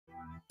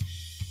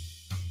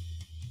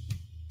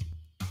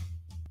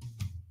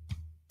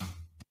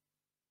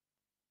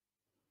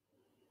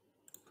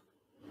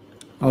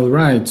All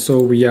right,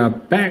 so we are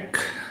back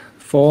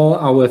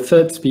for our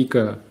third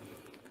speaker.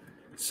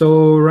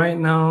 So right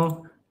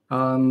now,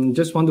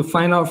 just want to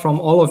find out from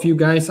all of you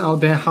guys out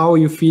there, how are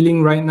you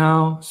feeling right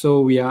now? So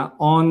we are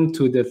on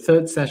to the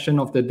third session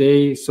of the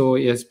day. So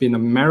it has been a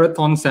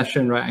marathon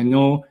session, right? I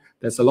know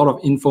there's a lot of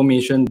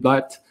information,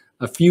 but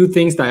a few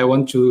things that I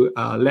want to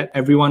let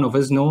every one of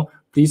us know.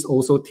 Please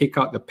also take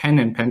out the pen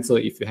and pencil.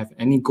 If you have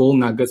any gold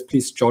nuggets,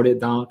 please jot it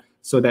down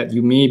so that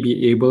you may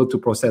be able to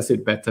process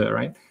it better,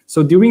 right?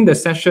 So during the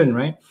session,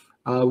 right,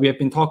 we have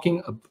been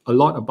talking a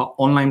lot about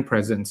online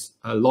presence,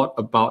 a lot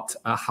about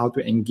how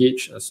to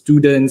engage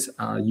students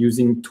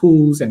using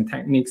tools and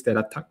techniques that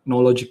are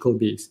technological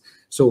based.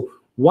 So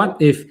what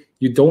if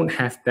you don't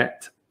have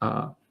that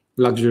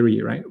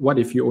luxury, right? What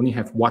if you only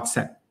have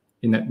WhatsApp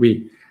in that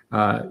way?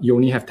 You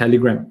only have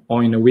Telegram,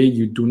 or in a way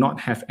you do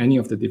not have any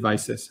of the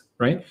devices,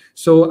 right?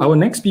 So our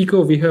next speaker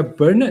over here,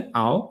 Bernard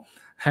Au,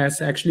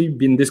 has actually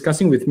been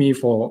discussing with me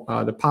for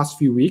the past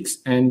few weeks,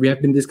 and we have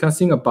been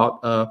discussing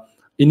about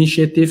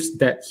initiatives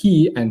that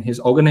he and his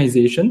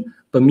organization,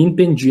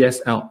 Pemimpin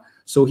GSL.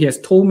 So he has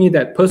told me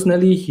that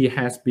personally he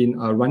has been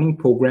running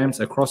programs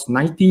across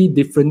 90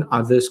 different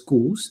other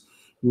schools,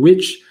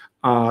 which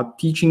are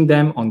teaching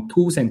them on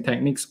tools and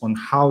techniques on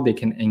how they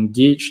can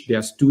engage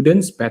their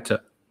students better,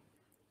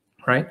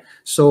 right?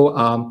 So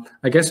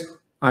I guess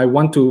I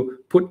want to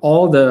put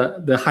all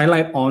the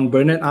highlight on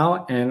Bernard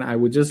Au, and I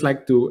would just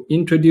like to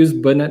introduce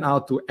Bernard Au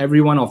to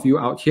every one of you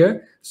out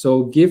here.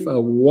 So give a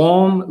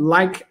warm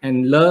like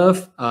and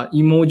love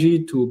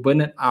emoji to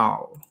Bernard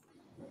Au.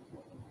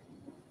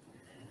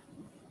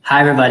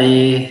 Hi,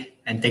 everybody,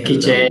 and thank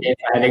you, Jay,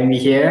 for having me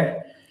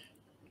here.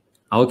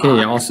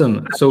 Okay,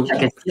 awesome. So I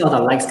can see all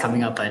the likes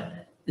coming up,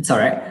 but it's all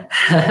right.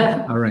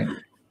 All right.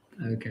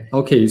 Okay.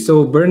 Okay,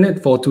 so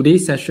Bernard, for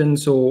today's session,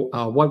 so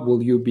what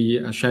will you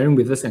be sharing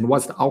with us, and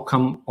what's the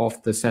outcome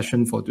of the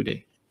session for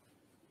today?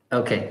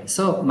 Okay,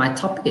 so my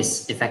topic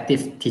is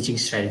effective teaching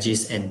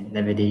strategies and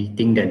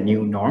navigating the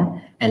new norm.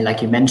 And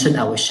like you mentioned,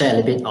 I will share a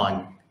little bit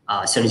on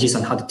strategies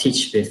on how to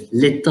teach with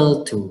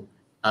little to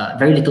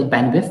very little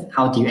bandwidth.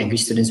 How do you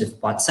engage students with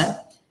WhatsApp?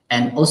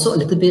 And also a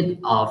little bit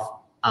of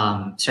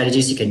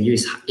strategies you can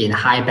use in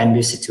high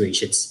bandwidth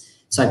situations.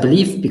 So I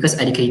believe because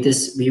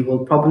educators, we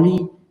will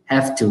probably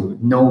have to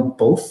know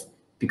both,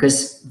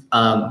 because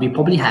we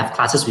probably have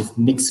classes with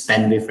mixed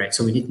bandwidth, right?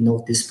 So we need to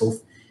know these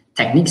both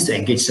techniques to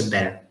engage them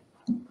better.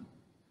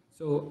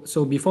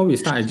 So before we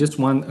start, I just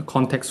want a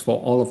context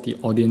for all of the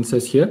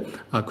audiences here.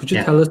 Could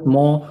you tell us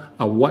more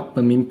what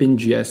Pemimpin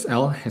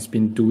GSL has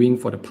been doing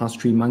for the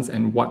past 3 months,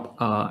 and what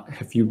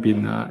have you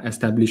been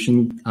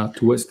establishing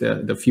towards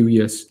the few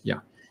years?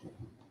 Yeah.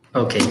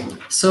 Okay,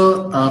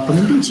 so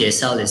Pemimpin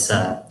GSL is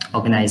an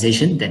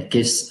organization that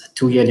gives a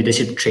 2-year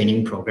leadership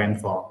training program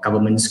for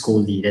government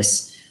school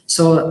leaders.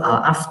 So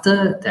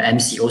after the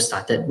MCO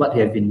started, what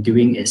we have been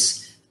doing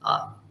is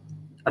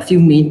two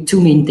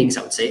main things,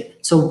 I would say.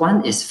 So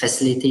one is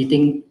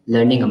facilitating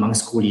learning among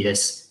school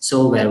leaders.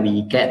 So where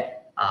we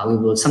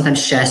will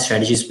sometimes share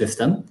strategies with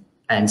them,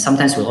 and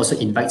sometimes we'll also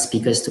invite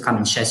speakers to come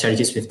and share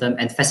strategies with them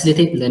and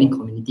facilitate learning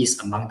communities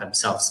among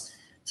themselves.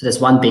 So that's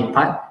one big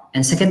part.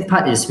 And second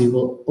part is we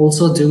will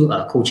also do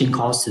coaching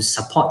calls to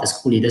support the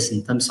school leaders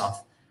in terms of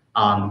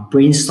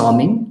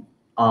brainstorming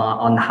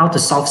on how to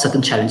solve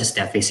certain challenges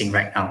they're facing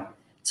right now.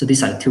 So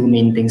these are the two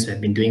main things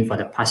we've been doing for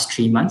the past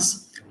 3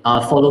 months.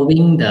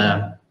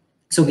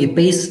 So we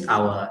base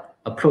our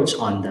approach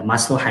on the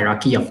Maslow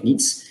hierarchy of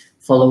needs,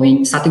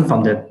 starting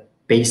from the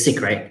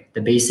basic, right?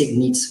 The basic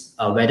needs,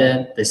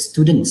 whether the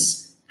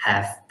students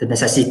have the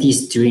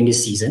necessities during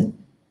this season,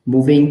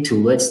 moving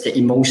towards the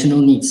emotional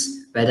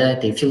needs, whether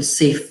they feel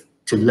safe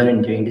to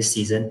learn during this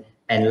season,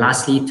 and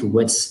lastly,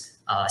 towards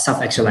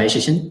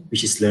self-actualization,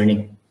 which is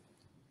learning.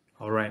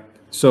 All right.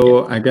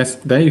 So I guess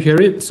there you hear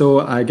it. So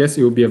I guess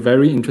it will be a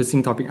very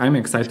interesting topic. I'm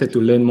excited to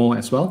learn more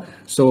as well.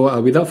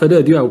 So without further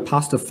ado, I will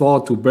pass the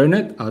floor to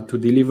Bernard to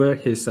deliver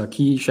his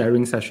key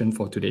sharing session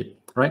for today.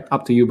 All right,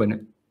 up to you,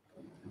 Bernard.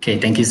 Okay,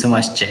 thank you so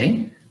much,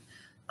 Jay.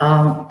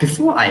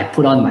 Before I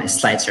put on my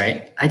slides,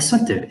 right, I just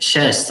want to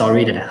share a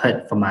story that I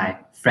heard from my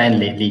friend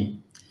lately.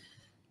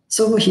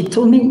 So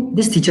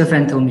this teacher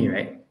friend told me,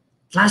 right,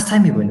 last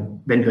time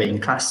when we were in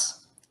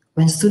class,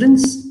 when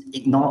students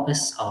ignore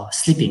us or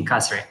sleep in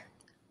class, right,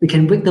 we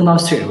can wake them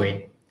up straight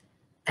away.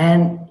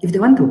 And if they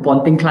want to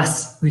bonding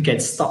class, we can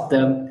stop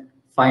them,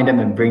 find them,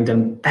 and bring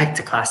them back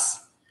to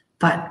class.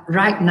 But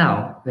right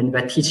now, when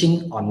we're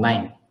teaching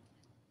online,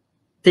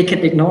 they can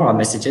ignore our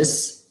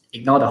messages,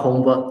 ignore the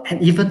homework, and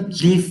even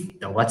leave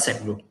the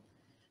WhatsApp group.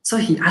 So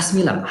he asked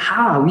me,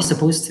 how are we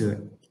supposed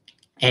to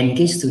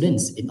engage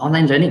students in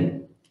online learning?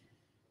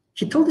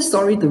 He told the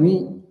story to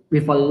me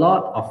with a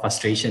lot of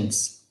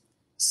frustrations.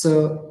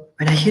 So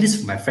when I hear this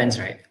from my friends,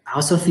 right, I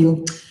also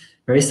feel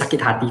very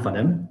sakit hati for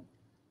them.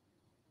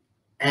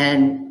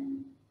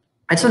 And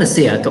I just want to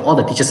say to all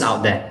the teachers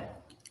out there,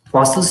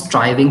 while still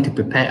striving to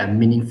prepare a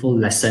meaningful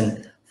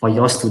lesson for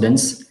your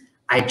students,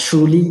 I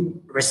truly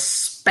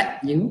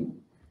respect you.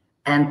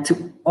 And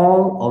to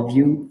all of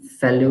you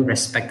fellow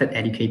respected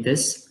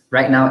educators,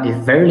 right now, if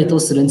very little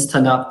students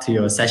turn up to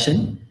your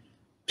session,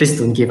 please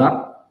don't give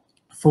up.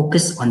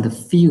 Focus on the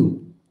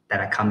few that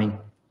are coming,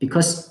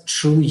 because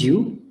through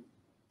you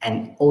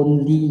and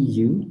only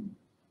you,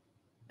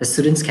 the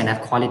students can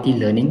have quality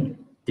learning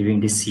during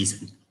this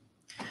season.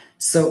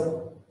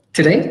 So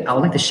today, I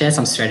would like to share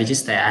some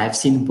strategies that I have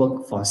seen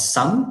work for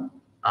some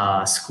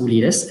school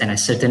leaders, and I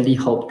certainly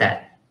hope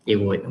that it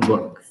would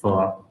work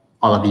for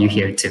all of you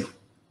here too.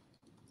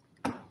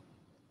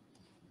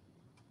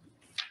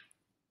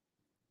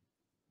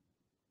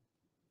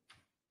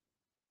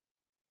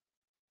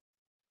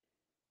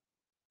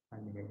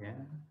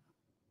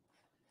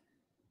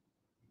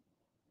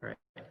 All right.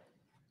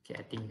 Okay,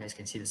 I think you guys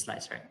can see the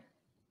slides, right?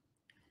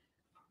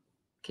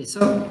 Okay,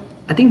 so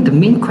I think the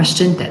main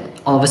question that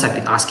all of us have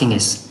been asking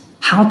is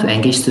how to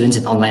engage students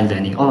in online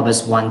learning. All of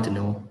us want to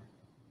know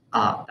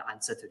the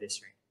answer to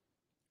this, right?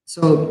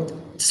 So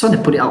just want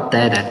to put it out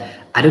there that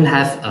I don't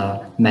have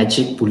a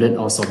magic bullet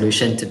or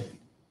solution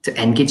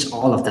to engage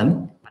all of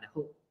them, but I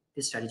hope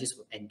these strategies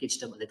will engage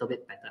them a little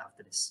bit better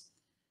after this.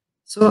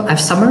 So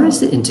I've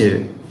summarized it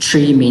into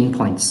 3 main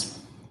points.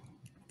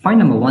 Point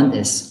number 1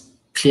 is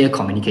clear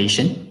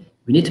communication.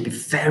 We need to be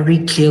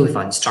very clear with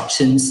our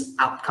instructions,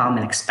 outcome,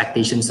 and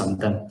expectations on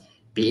them,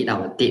 be it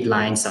our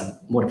deadlines and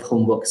mode of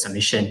homework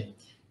submission.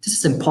 This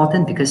is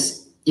important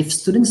because if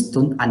students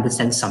don't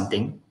understand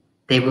something,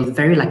 they will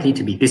very likely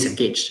to be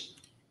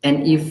disengaged.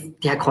 And if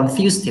they are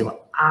confused, they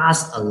will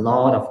ask a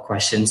lot of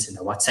questions in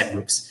the WhatsApp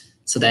groups.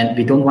 So then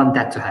we don't want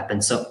that to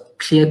happen. So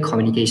clear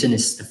communication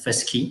is the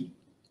first key.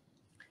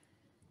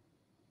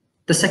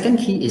 The second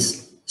key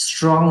is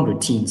strong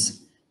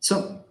routines.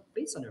 So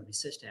based on the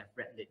research that I've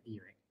read lately,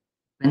 right,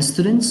 when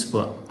students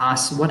were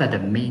asked what are the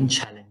main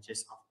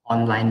challenges of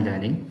online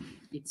learning,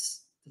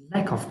 it's the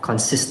lack of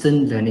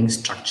consistent learning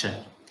structure.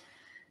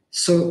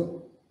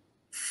 So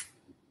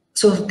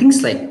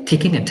things like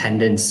taking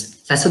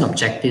attendance, lesson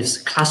objectives,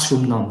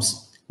 classroom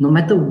norms, no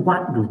matter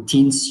what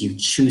routines you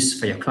choose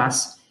for your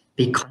class,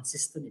 be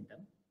consistent in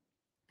them.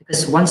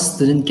 Because once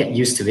students get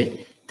used to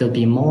it, they'll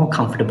be more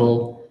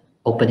comfortable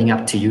opening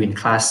up to you in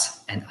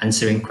class and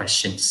answering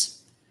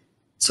questions.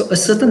 So a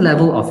certain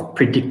level of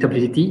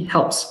predictability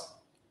helps.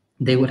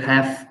 They would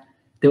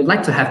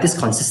like to have this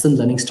consistent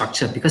learning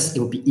structure because it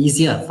will be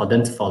easier for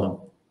them to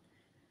follow.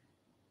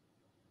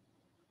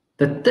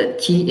 The third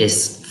key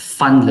is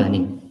fun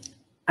learning.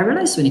 I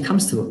realize when it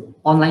comes to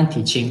online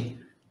teaching,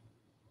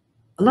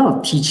 a lot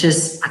of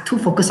teachers are too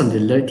focused on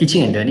the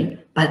teaching and learning,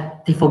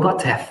 but they forgot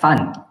to have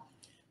fun.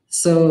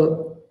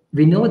 So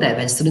we know that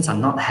when students are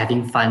not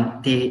having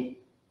fun,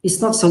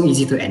 it's not so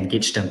easy to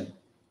engage them.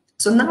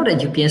 So now that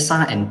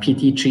UPSR and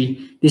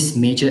PT3, these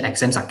major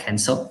exams are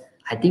cancelled,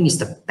 I think it's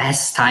the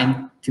best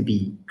time to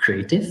be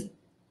creative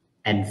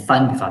and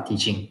fun with our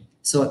teaching.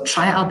 So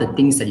try out the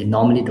things that you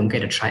normally don't get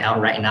to try out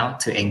right now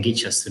to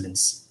engage your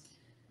students.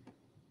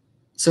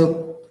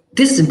 So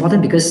this is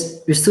important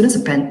because with students'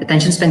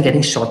 attention span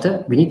getting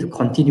shorter, we need to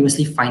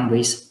continuously find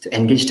ways to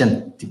engage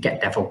them to get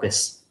their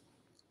focus.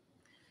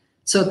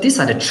 So these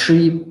are the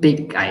 3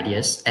 big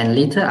ideas, and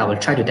later I will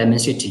try to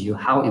demonstrate to you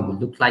how it will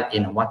look like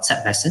in a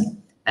WhatsApp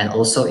lesson and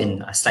also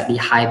in a slightly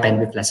high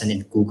bandwidth lesson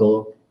in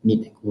Google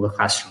Meet and Google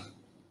Classroom.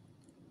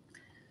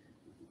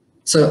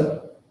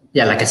 So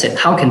yeah, like I said,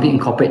 how can we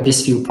incorporate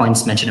these few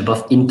points mentioned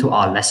above into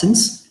our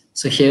lessons?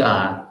 So here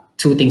are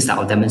 2 things that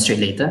I'll demonstrate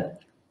later.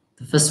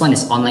 The first one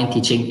is online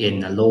teaching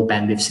in a low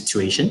bandwidth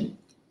situation.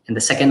 And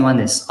the second one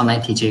is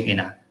online teaching in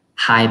a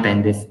high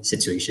bandwidth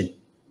situation.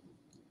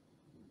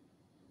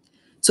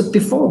 So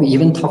before we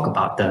even talk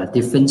about the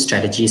different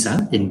strategies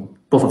in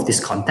both of these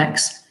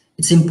contexts,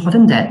 it's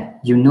important that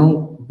you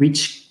know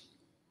which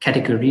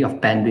category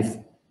of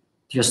bandwidth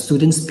your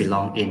students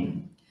belong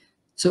in.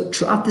 So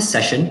throughout this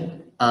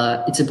session,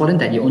 it's important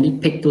that you only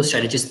pick those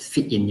strategies to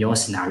fit in your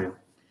scenario.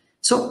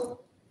 So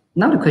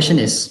now the question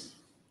is,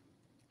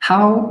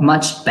 how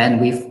much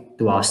bandwidth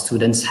do our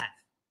students have?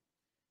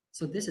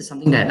 So this is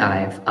something that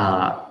I've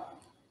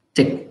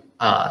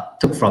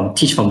took from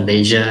Teach for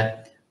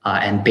Malaysia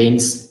and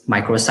Bain's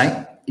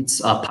microsite.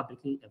 It's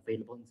publicly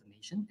available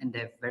information and they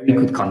have very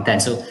good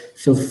content, so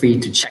feel free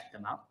to check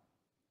them out.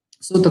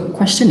 So the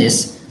question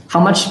is, how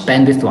much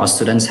bandwidth do our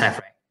students have,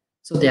 right?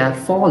 So there are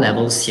 4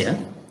 levels here,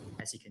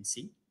 as you can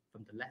see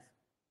from the left: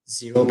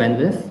 0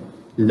 bandwidth,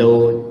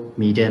 low,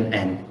 medium,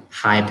 and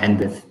high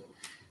bandwidth.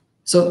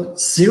 So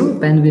 0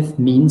 bandwidth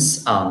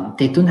means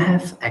they don't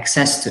have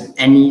access to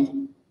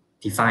any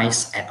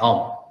device at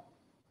all.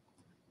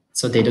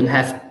 So they don't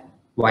have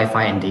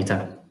Wi-Fi and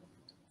data.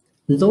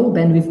 Low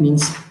bandwidth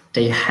means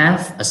they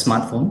have a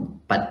smartphone,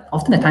 but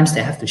often at times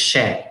they have to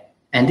share.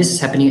 And this is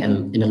happening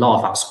in a lot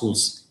of our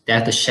schools. They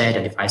have to share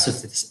their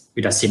devices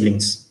with their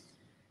siblings.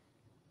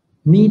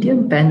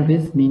 Medium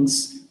bandwidth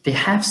means they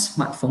have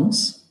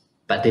smartphones,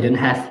 but they don't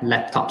have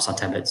laptops or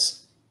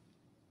tablets.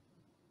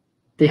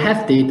 They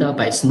have data,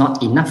 but it's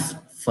not enough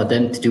for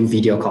them to do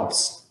video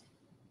calls.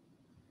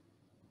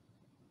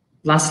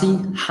 Lastly,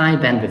 high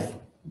bandwidth.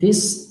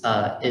 This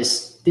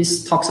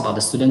talks about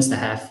the students that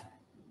have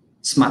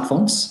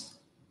smartphones,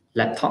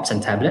 laptops,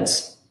 and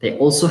tablets, They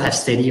also have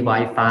steady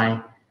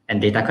Wi-Fi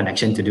and data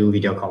connection to do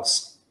video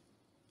calls.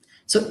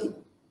 So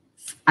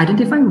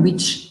identify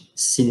which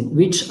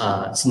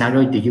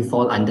scenario do you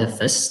fall under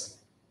first,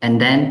 and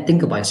then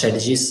think about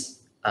strategies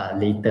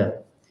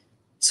later.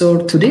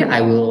 So today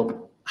I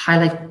will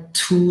highlight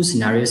two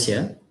scenarios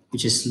here,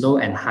 which is low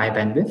and high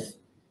bandwidth.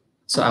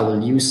 So I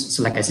will use,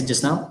 so like I said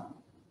just now,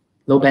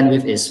 low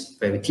bandwidth is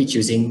where we teach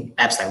using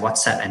apps like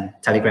WhatsApp and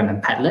Telegram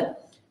and Padlet,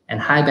 and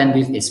high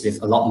bandwidth is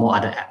with a lot more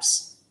other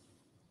apps.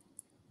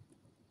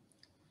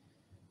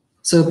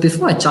 So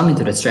before I jump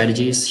into the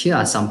strategies, here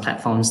are some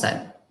platforms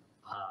that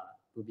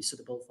will be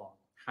suitable for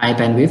high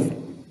bandwidth,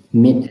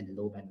 mid and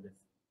low bandwidth.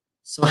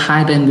 So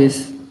high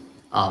bandwidth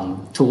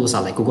tools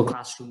are like Google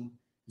Classroom,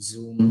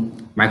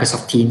 Zoom,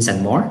 Microsoft Teams,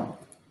 and more.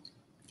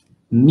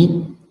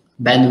 Mid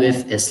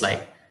bandwidth is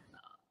like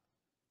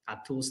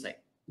tools like,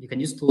 you can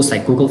use tools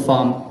like Google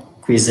Form,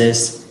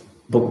 quizzes,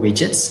 book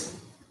widgets,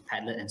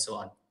 Padlet, and so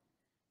on.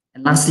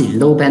 And lastly,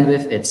 low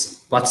bandwidth,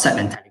 it's WhatsApp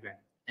and Telegram.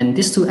 And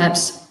these two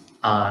apps,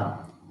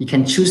 you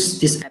can choose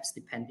these apps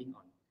depending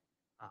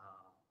on,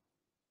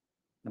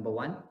 number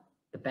one,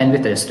 the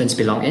bandwidth that the students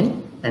belong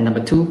in, and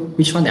number two,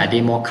 which one are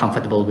they more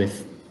comfortable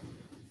with.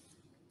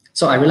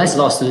 So I realize a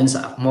lot of students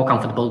are more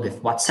comfortable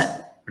with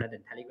WhatsApp rather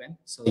than Telegram,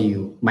 so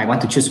you might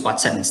want to choose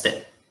WhatsApp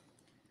instead.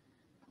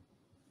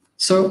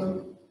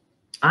 So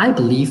I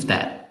believe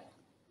that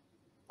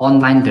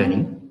online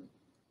learning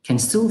can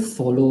still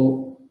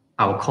follow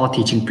our core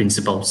teaching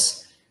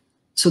principles.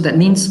 So that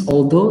means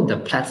although the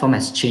platform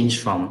has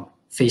changed from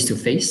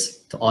face-to-face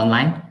to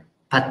online,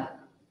 but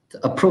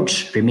the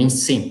approach remains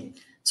the same.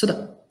 So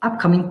the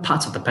upcoming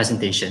parts of the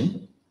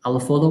presentation, I will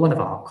follow one of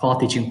our core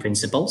teaching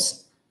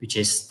principles, which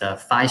is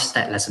the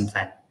 5-step lesson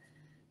plan.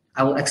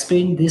 I will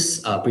explain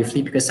this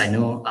briefly because I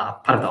know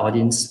part of the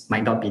audience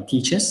might not be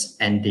teachers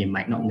and they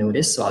might not know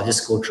this, so I'll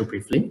just go through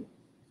briefly.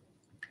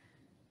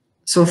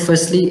 So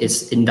firstly,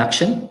 it's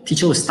induction.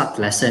 Teacher will start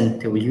the lesson.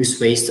 They will use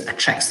ways to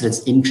attract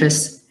students'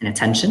 interest and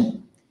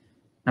attention.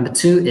 Number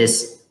two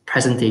is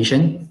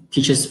presentation.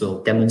 Teachers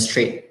will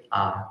demonstrate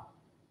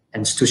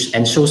and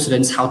show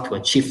students how to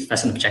achieve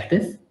lesson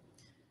objective.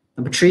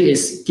 Number three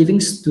is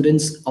giving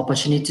students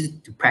opportunity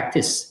to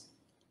practice,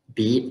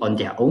 be it on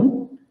their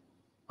own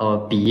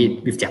or be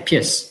it with their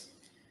peers.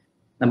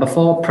 Number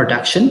four,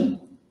 production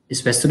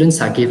is where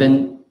students are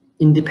given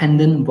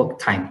independent work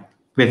time.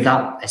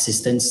 Without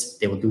assistance,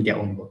 they will do their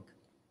own work.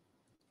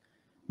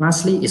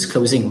 Lastly is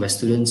closing, where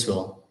students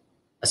will,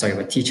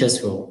 where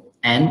teachers will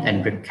end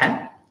and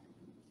recap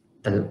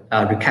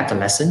the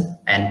lesson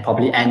and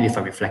probably end with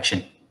a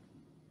reflection.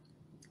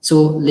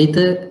 So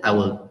later I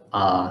will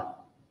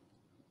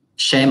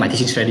share my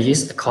teaching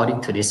strategies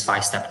according to this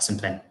 5-step lesson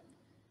plan.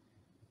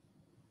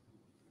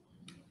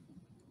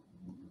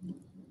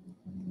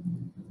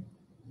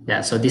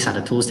 Yeah, so these are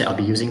the tools that I'll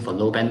be using for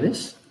low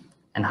bandwidth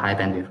and high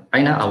bandwidth.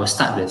 Right now, I will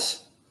start with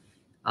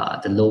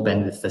the low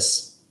bandwidth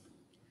first.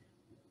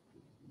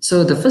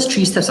 So the first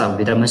 3 steps I'll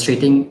be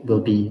demonstrating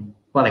will be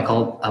what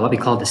we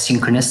call the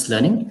synchronous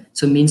learning.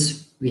 So it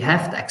means we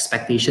have the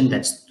expectation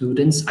that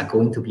students are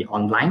going to be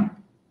online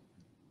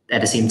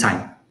at the same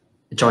time,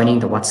 joining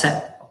the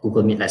WhatsApp or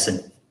Google Meet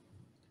lesson.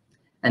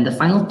 And the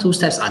final 2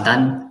 steps are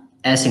done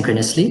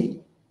asynchronously,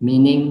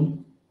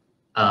 meaning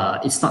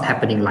it's not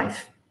happening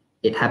live.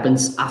 It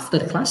happens after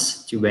the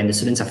class to when the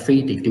students are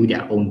free, they do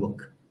their own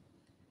work.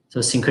 So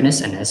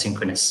synchronous and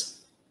asynchronous.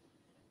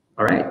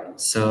 All right,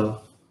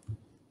 so,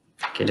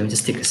 okay, let me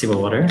just take a sip of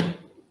water.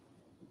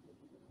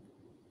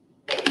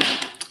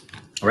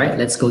 All right,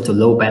 let's go to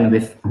low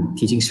bandwidth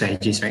teaching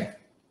strategies, right?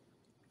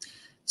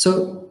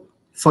 So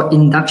for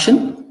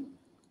induction,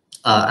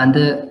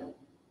 under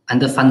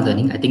fun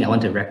learning, I think I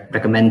want to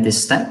recommend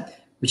this step,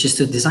 which is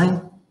to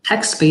design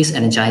text-based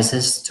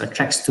energizers to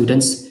attract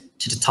students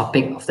to the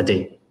topic of the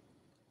day.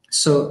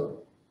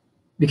 So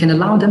we can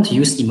allow them to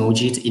use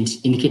emoji to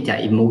indicate their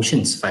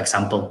emotions, for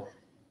example.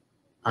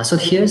 So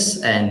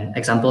here's an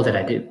example that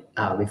I did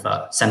with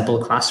a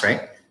sample class,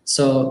 right?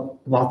 So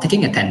while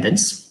taking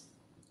attendance,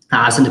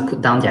 I asked them to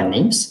put down their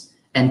names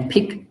and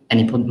pick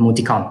an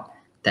emoticon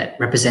that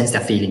represents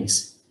their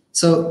feelings.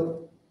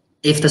 So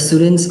if the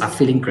students are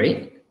feeling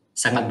great,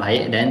 sangat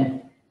baik,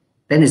 then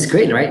it's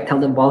great, right? Tell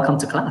them welcome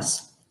to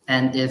class.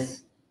 And if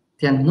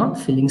they're not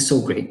feeling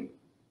so great,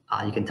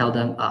 you can tell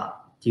them,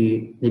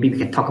 maybe we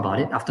can talk about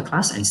it after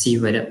class and see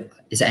whether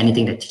is there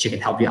anything that teacher can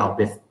help you out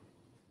with.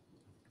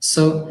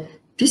 So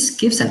this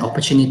gives an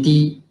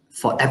opportunity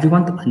for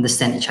everyone to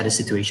understand each other's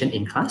situation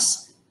in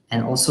class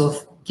and also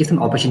give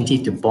them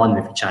opportunity to bond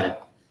with each other.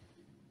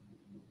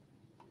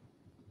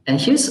 And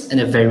here's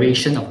a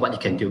variation of what you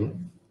can do.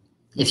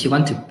 If you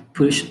want to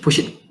push it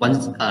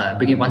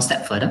bring it one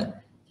step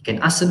further, you can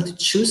ask them to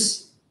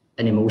choose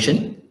an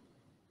emotion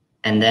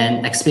and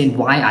then explain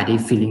why are they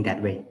feeling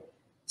that way.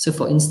 So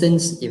for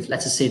instance, if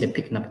let's just say they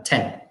pick number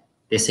 10,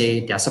 they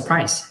say they are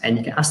surprised, and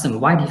you can ask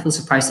them, why do you feel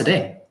surprised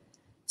today?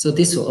 So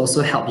this will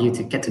also help you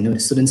to get to know the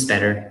students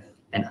better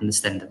and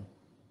understand them.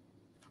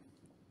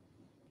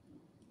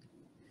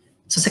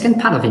 So second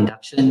part of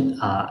induction,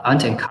 I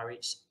want to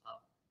encourage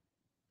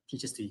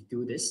teachers to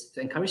do this,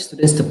 to encourage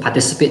students to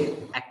participate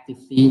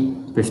actively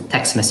with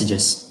text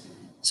messages.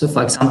 So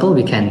for example,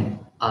 we can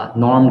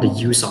norm the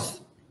use of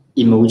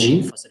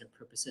emoji for certain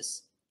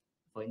purposes.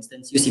 For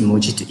instance, use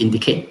emoji to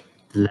indicate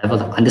the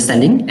level of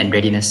understanding and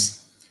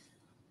readiness.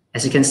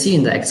 As you can see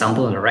in the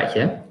example on the right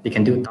here, they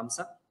can do thumbs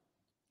up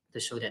to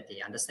show that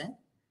they understand,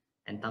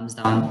 and thumbs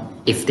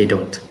down if they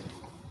don't.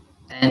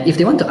 And if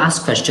they want to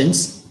ask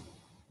questions,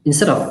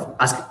 instead of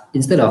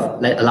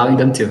allowing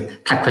them to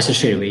type questions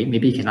straight away,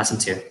 maybe you can ask them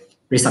to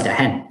raise up their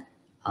hand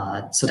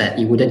so that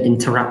it wouldn't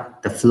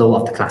interrupt the flow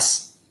of the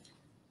class.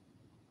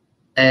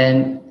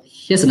 And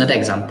here's another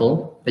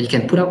example where you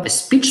can put up a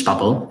speech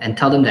bubble and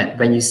tell them that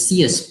when you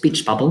see a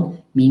speech bubble,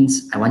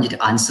 means I want you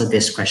to answer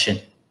this question.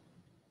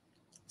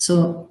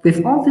 So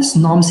with all these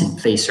norms in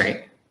place,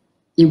 right,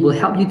 it will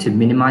help you to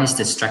minimize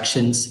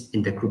distractions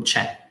in the group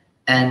chat.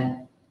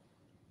 And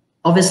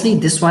obviously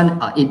this one,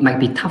 it might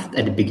be tough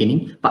at the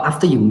beginning, but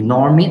after you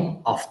norm it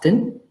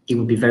often, it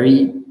will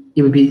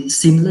be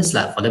seamless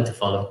for them to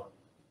follow.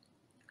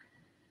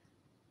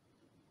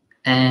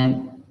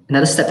 And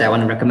another step that I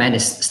want to recommend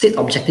is state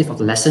the objective of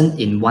the lesson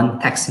in one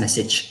text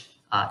message,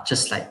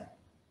 just like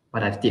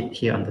what I've did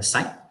here on the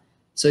side.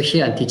 So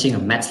here I'm teaching a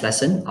maths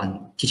lesson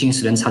on teaching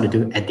students how to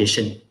do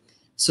addition.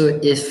 So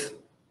if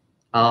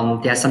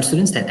there are some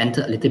students that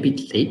enter a little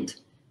bit late,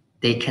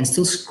 they can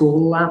still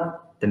scroll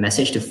up the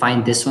message to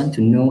find this one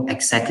to know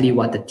exactly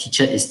what the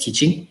teacher is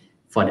teaching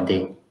for the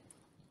day.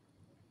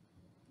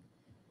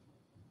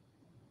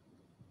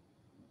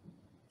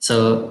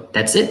 So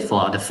that's it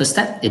for the first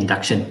step,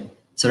 induction.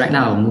 So right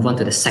now I'll move on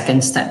to the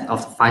second step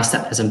of the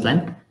 5-step lesson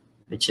plan,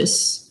 which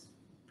is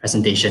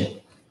presentation.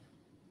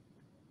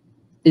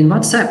 In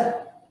WhatsApp,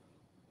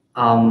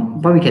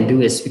 what we can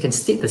do is we can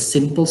state the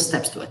simple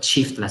steps to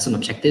achieve the lesson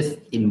objective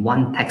in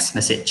one text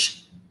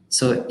message.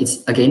 So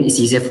it's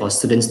easier for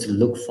students to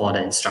look for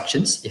the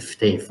instructions if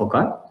they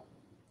forgot.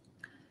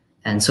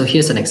 And so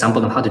here's an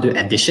example of how to do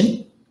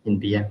addition in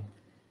BM.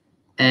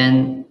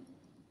 And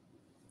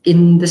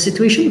in the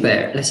situation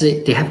where, let's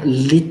say, they have a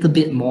little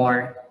bit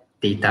more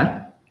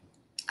data,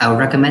 I would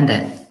recommend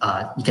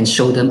that you can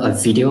show them a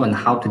video on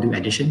how to do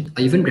addition,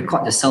 or even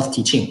record the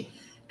self-teaching,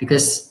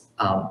 because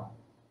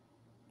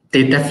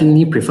they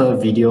definitely prefer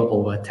video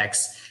over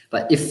text.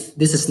 But if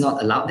this is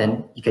not allowed,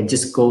 then you can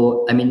just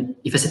go,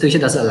 if a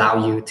situation doesn't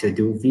allow you to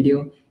do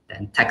video,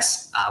 then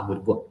text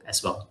would work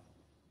as well.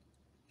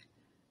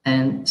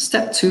 And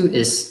step 2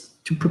 is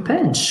to prepare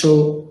and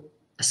show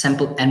a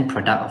sample end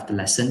product of the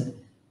lesson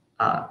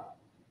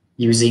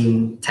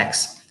using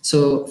text.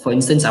 So for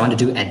instance, I want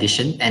to do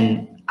addition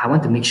and I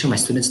want to make sure my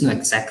students know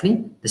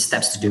exactly the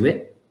steps to do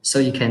it. So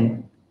you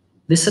can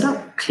list it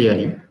out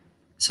clearly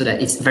so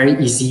that it's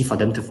very easy for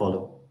them to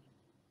follow.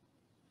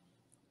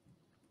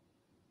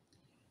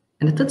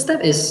 And the third step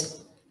is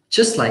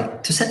just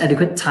like to set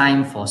adequate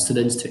time for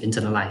students to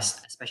internalize,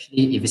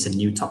 especially if it's a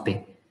new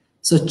topic.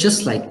 So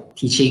just like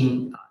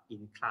teaching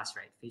in class,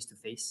 right,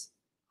 face-to-face,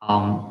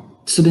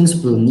 students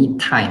will need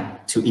time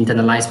to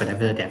internalize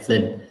whatever they've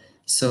learned.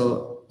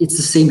 So it's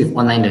the same with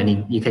online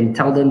learning. You can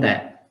tell them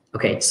that,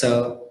 okay,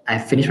 so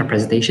I've finished my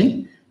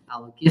presentation.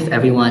 I'll give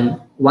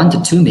everyone 1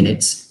 to 2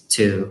 minutes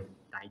to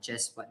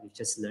digest what we've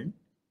just learned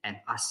and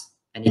ask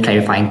any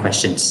clarifying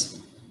questions.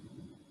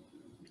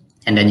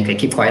 And then you can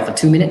keep quiet for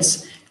 2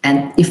 minutes.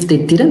 And if they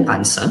didn't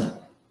answer,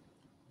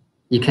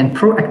 you can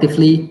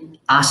proactively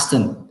ask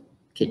them,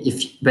 okay,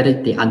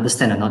 whether they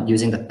understand or not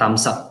using the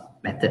thumbs up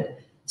method.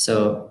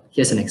 So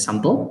here's an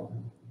example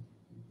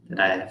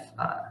that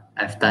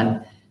I've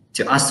done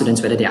to ask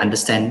students whether they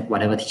understand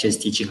whatever teacher is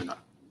teaching or not.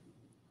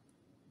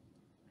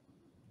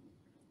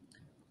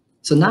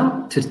 So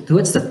now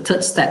towards the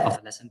third step of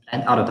a lesson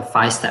plan out of the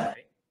 5 steps,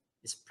 right,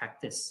 is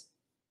practice.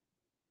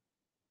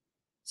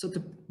 So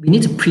we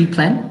need to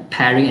pre-plan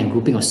pairing and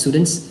grouping of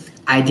students,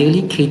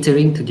 ideally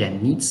catering to their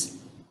needs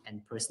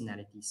and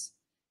personalities.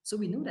 So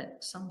we know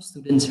that some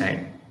students,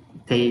 right,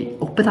 they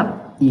open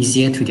up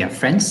easier to their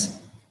friends,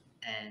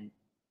 and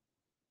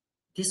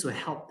this will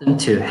help them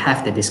to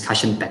have the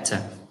discussion better.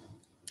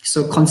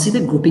 So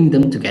consider grouping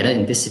them together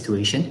in this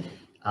situation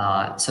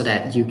so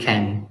that you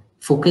can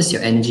focus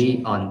your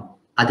energy on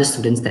other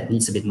students that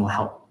needs a bit more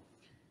help.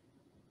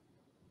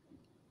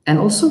 And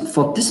also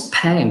for this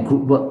pair and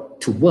group work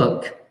to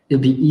work,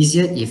 it'll be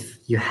easier if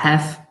you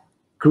have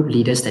group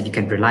leaders that you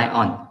can rely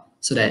on,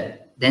 so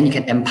that then you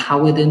can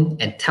empower them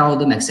and tell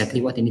them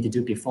exactly what they need to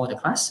do before the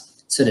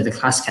class so that the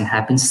class can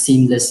happen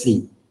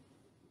seamlessly.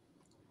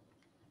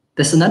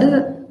 There's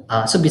another,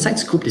 so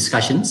besides group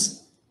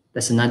discussions,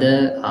 there's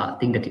another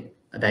thing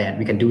that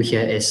we can do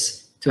here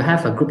is to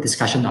have a group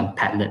discussion on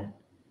Padlet.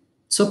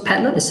 So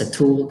Padlet is a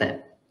tool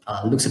that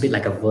looks a bit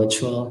like a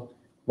virtual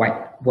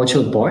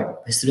board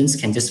where students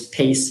can just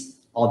paste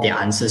all their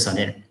answers on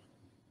it.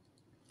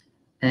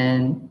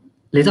 And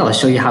later I'll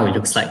show you how it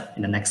looks like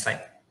in the next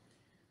slide.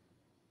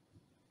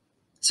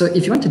 So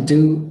if you want to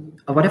do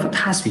whatever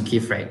task we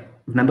give, right,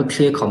 remember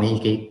clear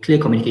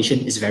communication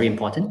is very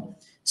important.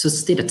 So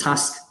state the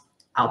task,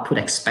 output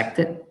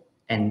expected,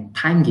 and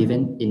time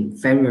given in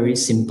very, very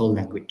simple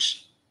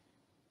language.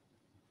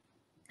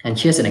 And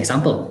here's an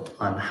example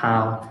on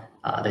how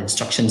the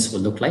instructions will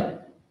look like.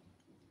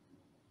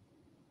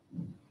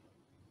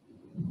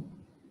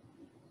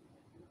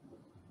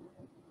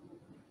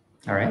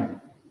 All right.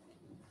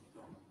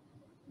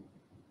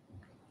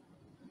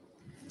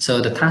 So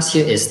the task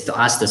here is to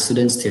ask the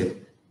students to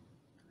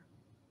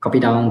copy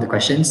down the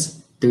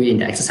questions, do it in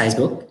the exercise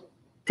book,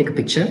 take a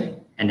picture,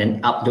 and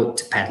then upload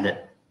to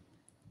Padlet.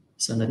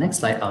 So in the next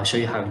slide, I'll show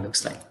you how it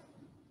looks like.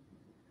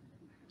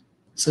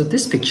 So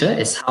this picture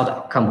is how the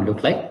outcome will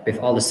look like with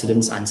all the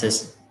students'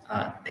 answers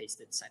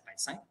pasted side by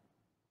side.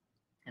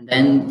 And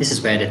then this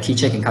is where the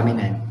teacher can come in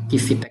and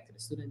give feedback to the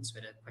students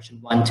whether question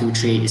 1, 2,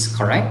 3 is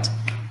correct.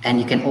 And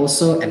you can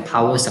also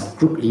empower some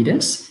group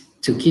leaders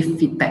to give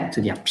feedback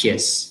to their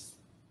peers.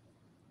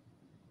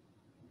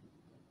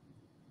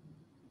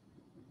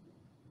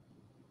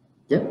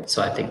 Yep,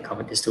 so I think I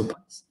covered these 2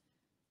 points.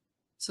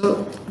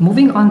 So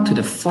moving on to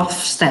the 4th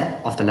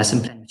step of the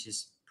lesson plan, which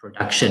is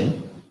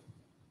production.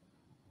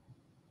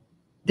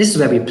 This is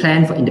where we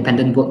plan for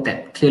independent work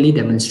that clearly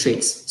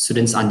demonstrates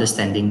students'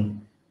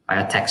 understanding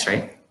via text,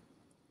 right?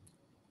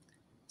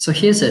 So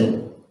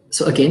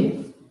so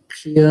again,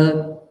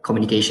 clear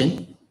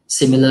communication,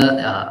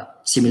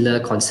 similar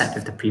concept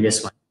with the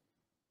previous one.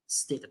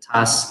 State the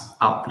task,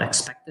 output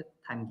expected,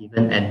 time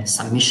given, and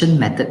submission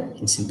method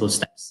in simple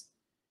steps.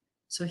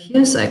 So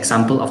here's an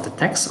example of the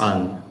text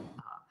on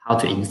how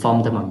to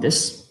inform them on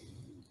this.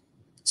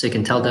 So you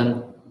can tell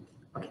them,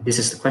 okay, this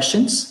is the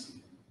questions.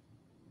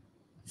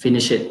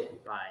 Finish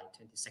it by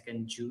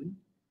 22nd June,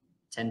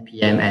 10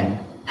 p.m. and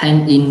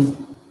hand in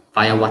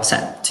via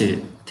WhatsApp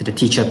to the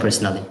teacher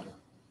personally.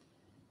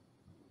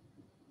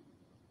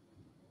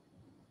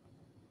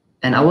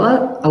 And I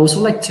would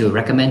also like to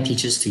recommend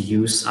teachers to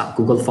use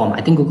Google Form.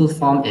 I think Google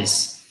Form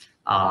is,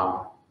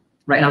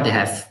 right now they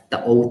have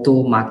the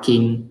auto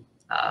marking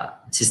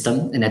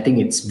system, and I think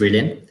it's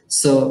brilliant.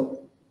 So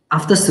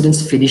after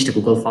students finish the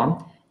Google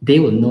Form, they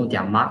will know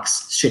their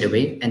marks straight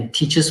away, and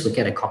teachers will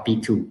get a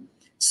copy too.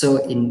 So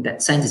in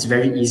that sense, it's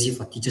very easy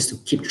for teachers to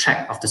keep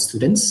track of the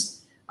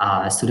students'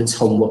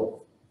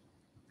 homework.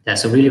 Yeah,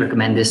 so really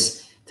recommend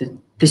this.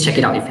 Please check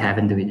it out if you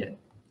haven't done it yet.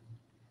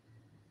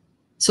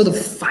 So the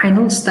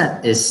final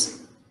step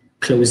is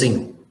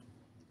closing.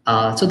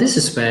 So this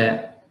is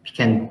where we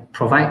can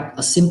provide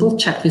a simple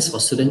checklist for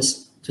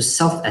students to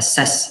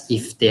self-assess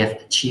if they have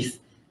achieved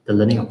the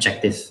learning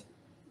objective.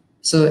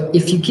 So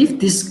if you give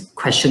these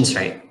questions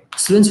right,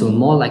 students will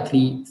more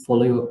likely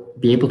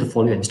be able to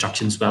follow your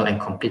instructions well and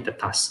complete the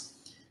task.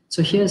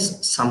 So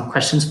here's some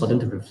questions for them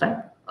to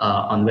reflect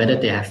on whether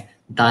they have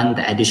done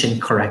the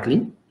addition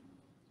correctly.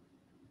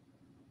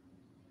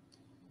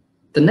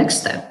 The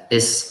next step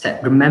is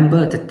that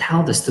remember to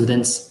tell the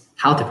students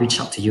how to reach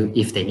out to you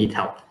if they need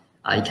help.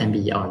 It can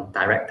be on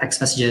direct text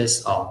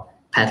messages or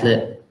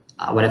Padlet,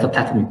 whatever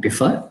platform you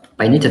prefer,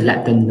 but you need to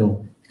let them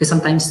know, because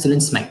sometimes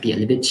students might be a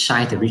little bit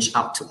shy to reach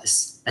out to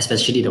us,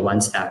 especially the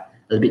ones that are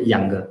a little bit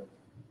younger.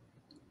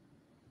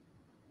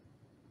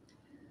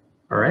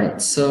 All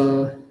right,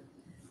 so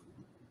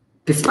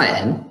before I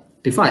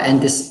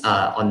end this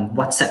on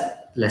WhatsApp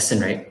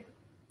lesson, right?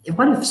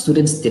 What if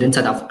students didn't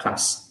turn up for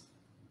class?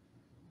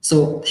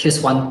 So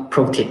here's one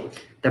pro tip.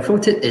 The pro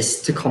tip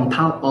is to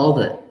compile all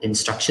the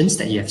instructions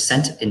that you have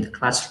sent in the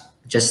class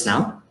just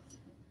now,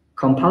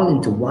 compile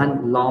into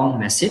one long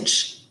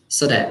message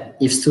so that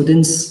if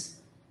students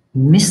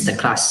miss the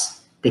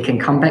class, they can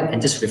come back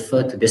and just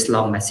refer to this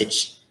long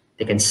message.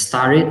 They can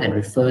start it and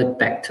refer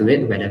back to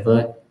it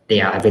whenever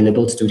they are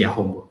available to do their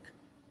homework.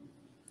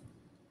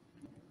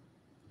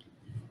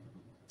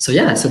 So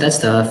yeah, so that's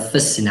the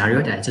first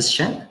scenario that I just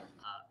shared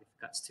with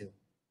regards to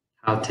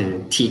how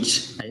to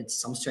teach. It's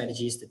some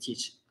strategies to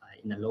teach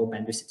in a low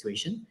bandwidth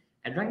situation.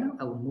 And right now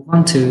I will move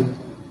on to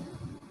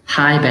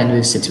high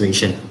bandwidth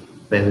situation,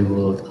 where we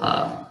will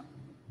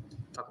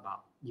talk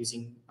about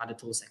using other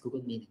tools like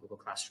Google Meet and Google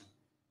Classroom.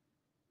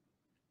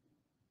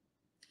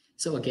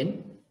 So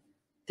again,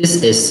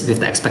 this is with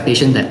the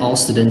expectation that all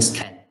students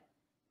can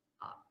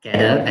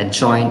gather and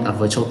join a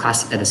virtual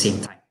class at the same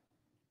time.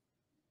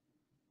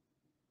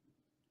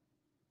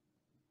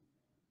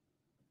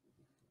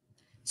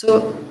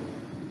 So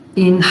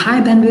in high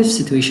bandwidth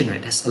situation,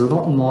 right, there's a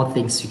lot more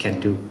things you can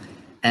do.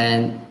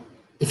 And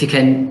if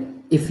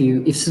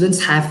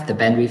students have the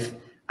bandwidth,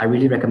 I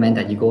really recommend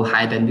that you go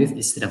high bandwidth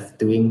instead of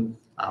doing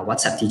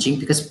WhatsApp teaching,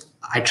 because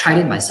I tried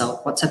it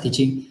myself. WhatsApp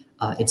teaching,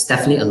 it's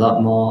definitely a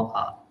lot more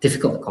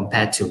difficult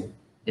compared to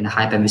in a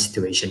high bandwidth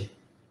situation.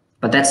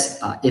 But that's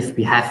if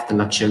we have the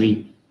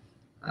luxury,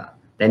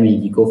 then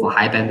we go for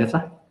high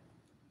bandwidth.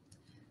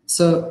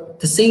 So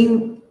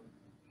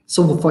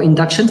for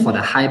induction for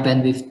the high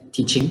bandwidth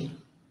teaching,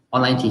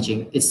 online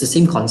teaching, it's the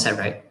same concept,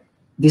 right?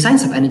 Design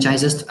some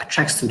energizers to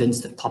attract students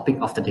to the topic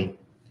of the day.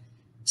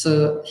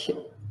 So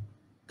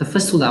the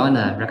first tool I want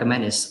to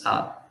recommend is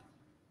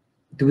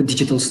do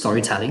digital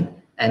storytelling.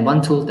 And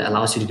one tool that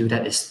allows you to do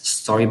that is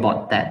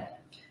Storyboard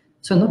That.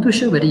 So I'm not too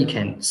sure whether you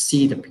can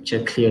see the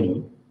picture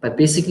clearly, but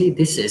basically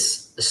this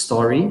is a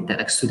story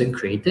that a student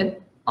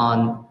created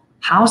on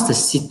how's the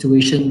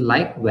situation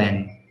like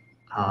when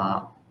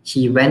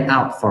he went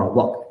out for a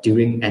walk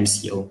during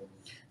MCO.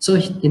 So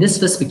in this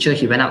first picture,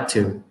 he went out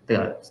to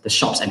the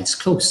shops and it's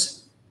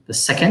closed. The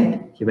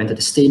second, he went to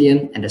the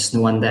stadium and there's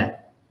no one there.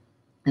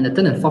 And the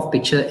third and fourth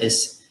picture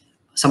is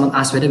someone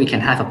asked whether we can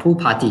have a pool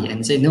party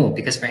and say no,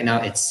 because right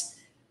now it's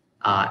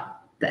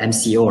the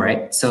MCO,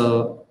 right?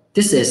 So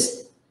this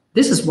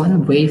is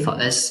one way for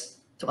us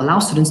to allow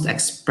students to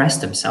express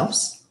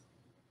themselves,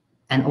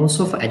 and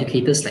also for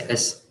educators like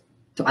us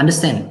to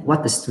understand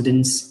what the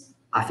students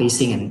are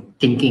facing and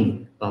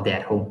thinking while they're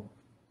at home.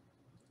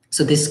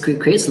 So this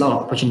creates a lot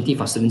of opportunity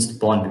for students to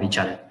bond with each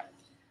other.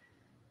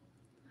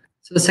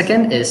 So the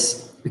second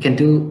is we can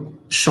do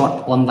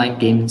short online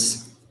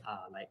games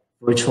like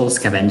virtual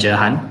scavenger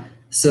hunt.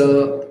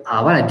 So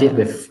what I did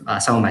with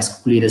some of my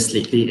school leaders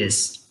lately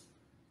is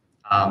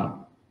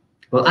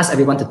we'll ask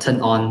everyone to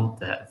turn on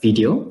the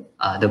video,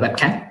 the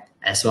webcam,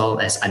 as well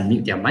as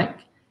unmute their mic.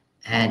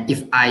 And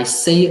if I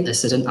say a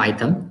certain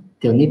item,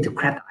 they'll need to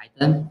grab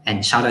the item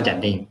and shout out their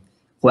name.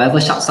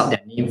 Whoever shouts out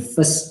their name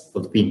first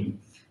will win.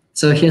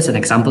 So here's an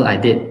example I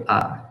did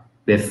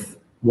with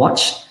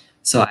watch.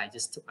 So I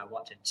just took my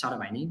watch and shouted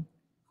my name.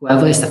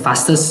 Whoever is the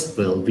fastest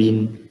will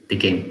win the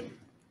game.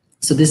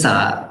 So this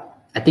I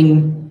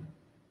think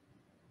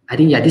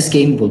this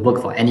game will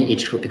work for any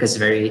age group because it's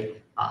very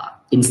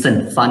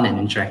instant, fun, and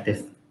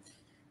interactive.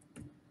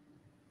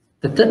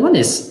 The third one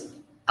is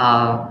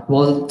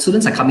while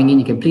students are coming in,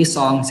 you can play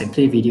songs and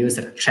play videos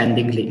that are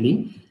trending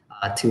lately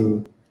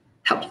to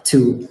help you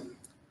to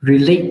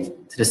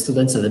relate to the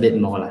students a little bit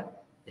more.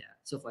 Yeah.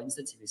 So for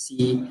instance, if you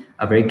see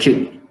a very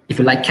cute, if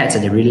you like cats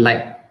and if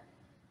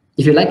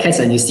you like cats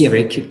and you see a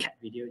very cute cat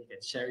video, you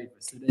can share it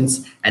with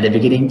students at the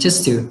beginning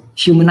just to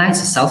humanize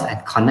yourself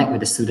and connect with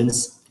the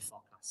students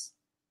before class.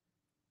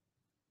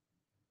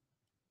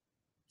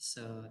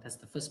 So that's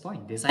the first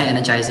point. Design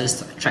energizers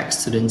to attract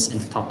students in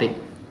the topic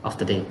of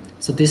the day.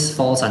 So this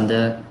falls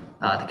under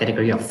the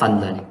category of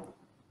fun learning.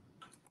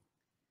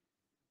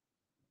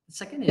 The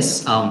second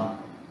is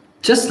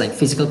just like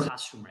physical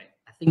classroom, right?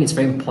 I think it's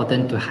very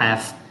important to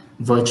have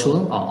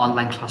virtual or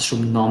online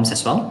classroom norms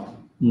as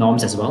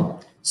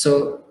well.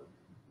 So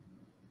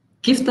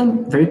give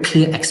them very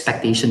clear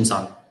expectations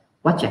on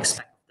what you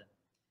expect of them.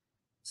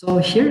 So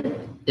here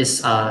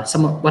is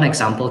one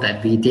example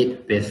that we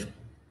did with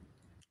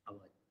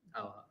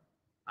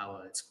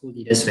our school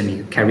leaders when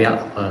we carry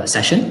out a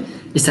session,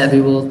 is that we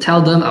will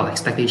tell them our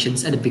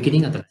expectations at the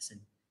beginning of the lesson.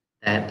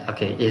 That,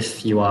 okay,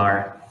 if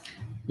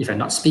you're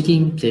not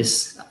speaking,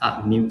 please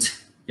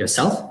mute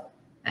yourself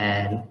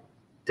and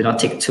do not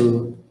take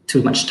too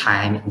much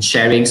time in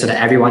sharing so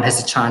that everyone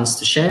has a chance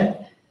to share.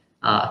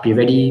 Be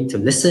ready to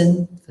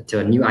listen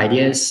to new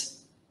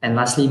ideas. And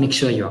lastly, make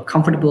sure you're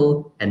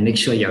comfortable and make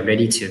sure you're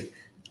ready to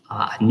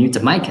unmute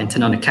the mic and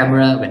turn on the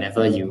camera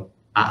whenever you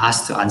are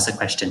asked to answer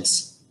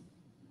questions.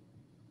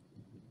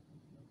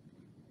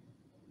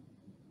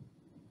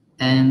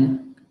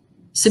 And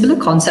similar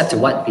concept to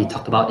what we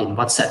talked about in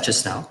WhatsApp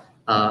just now,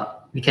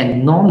 we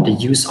can norm the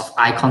use of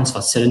icons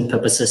for certain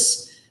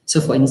purposes. So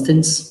for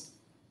instance,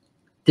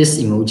 this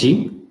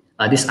emoji,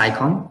 this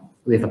icon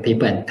with a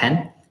paper and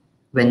pen,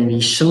 when we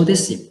show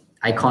this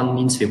icon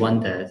means we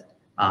want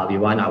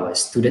our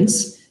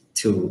students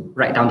to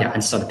write down their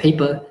answers on the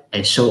paper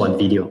and show on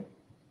video.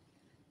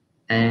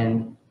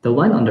 And the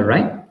one on the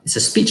right is a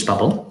speech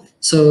bubble.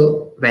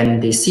 So when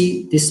they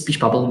see this speech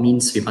bubble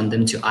means we want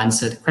them to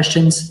answer the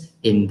questions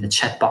in the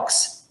chat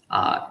box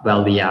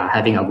while we are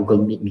having our Google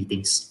Meet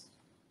meetings.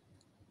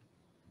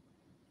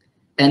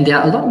 And there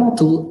are a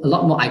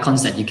lot more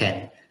icons that you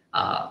can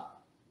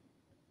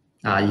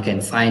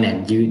find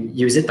and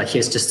use it, but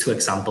here's just 2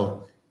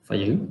 examples for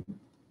you.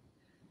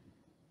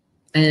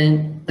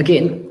 And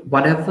again,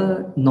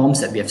 whatever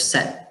norms that we have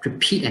set,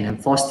 repeat and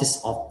enforce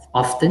this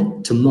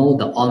often to mold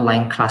the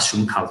online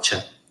classroom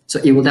culture. So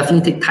it will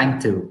definitely take time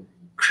to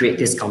create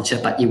this culture,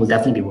 but it will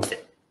definitely be worth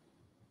it.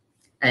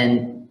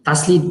 And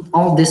lastly,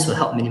 all this will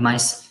help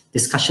minimize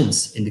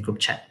discussions in the group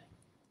chat.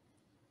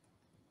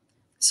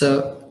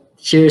 So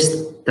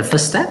here's the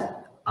first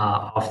step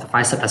of the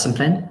 5-step lesson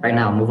plan. Right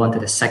now, I'll move on to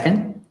the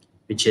second,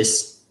 which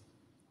is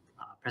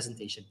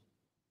presentation.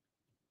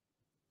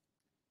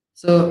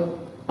 So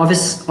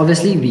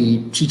obviously,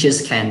 we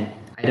teachers can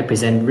either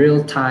present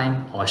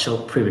real-time or show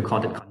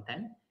pre-recorded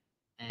content.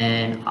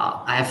 And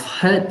I've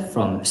heard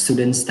from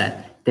students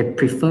that they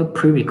prefer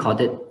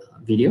pre-recorded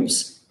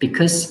videos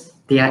because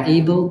they are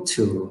able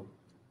to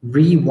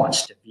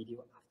re-watch the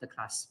video after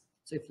class.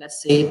 So if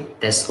let's say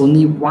there's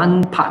only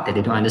one part that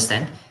they don't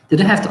understand, they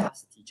don't have to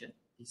ask the teacher.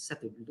 They just have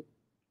to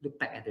look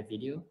back at the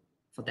video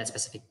for that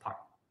specific part.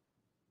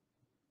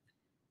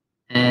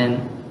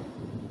 And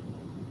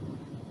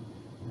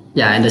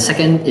yeah, and the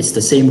second, it's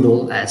the same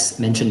rule as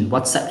mentioned in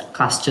WhatsApp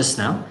class just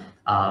now.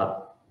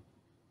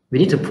 We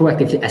need to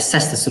proactively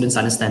assess the students'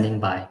 understanding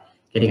by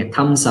getting a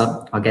thumbs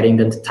up or getting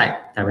them to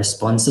type their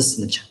responses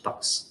in the chat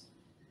box.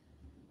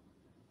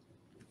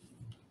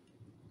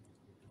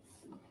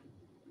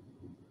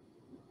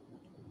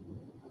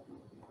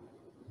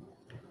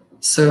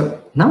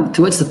 So now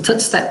towards the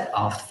third step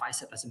of the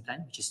 5-step lesson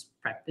plan, which is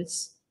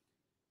practice.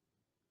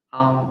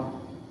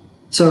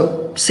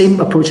 So same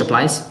approach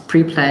applies.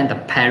 Pre-plan the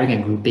pairing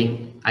and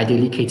grouping,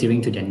 ideally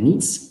catering to their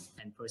needs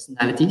and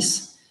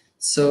personalities.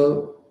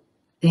 So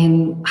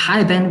in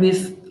high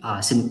bandwidth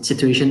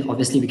situation,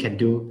 obviously we can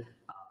do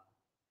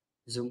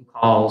Zoom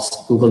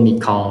calls, Google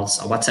Meet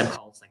calls, or WhatsApp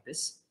calls like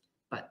this.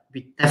 But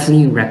we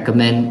definitely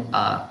recommend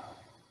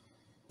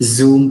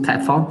Zoom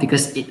platform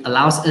because it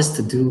allows us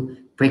to do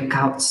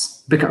breakout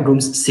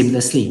rooms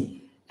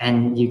seamlessly.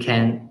 And you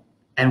can,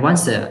 and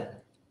once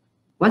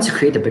you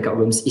create the breakout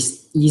rooms,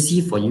 it's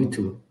easy for you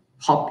to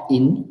hop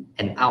in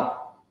and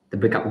out the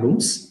breakout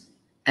rooms.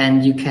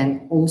 And you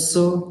can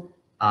also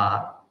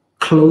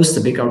close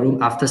the breakout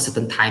room after a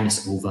certain time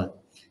is over.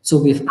 So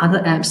with other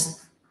apps,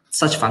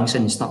 such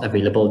function is not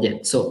available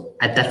yet. So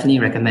I definitely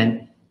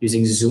recommend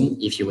using Zoom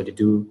if you were to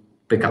do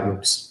breakout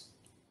rooms.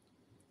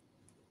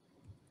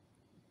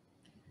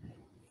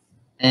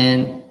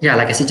 And yeah,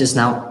 like I said just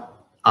now,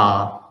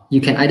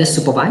 you can either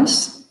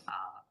supervise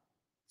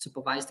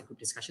the group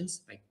discussions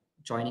by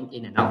joining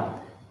in and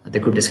out the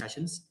group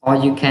discussions, or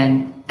you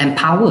can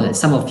empower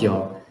some of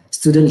your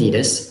student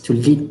leaders to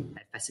lead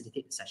and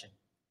facilitate the session.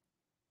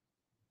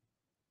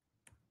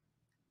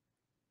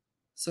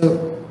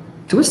 So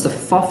towards the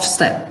fourth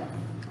step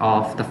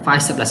of the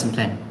 5-step lesson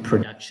plan,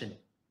 production.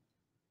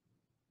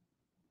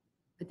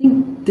 I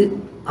think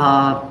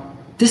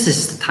this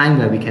is the time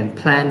where we can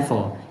plan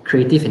for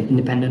creative and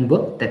independent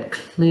work that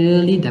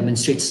clearly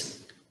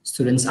demonstrates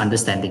students'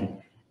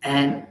 understanding.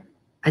 And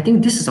I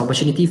think this is an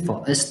opportunity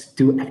for us to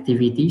do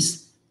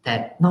activities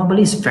that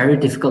normally is very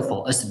difficult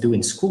for us to do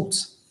in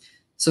schools.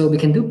 So we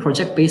can do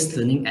project-based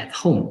learning at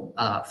home.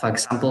 For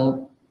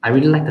example, I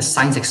really like the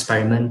science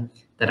experiment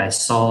that I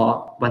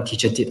saw one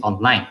teacher did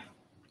online,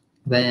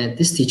 where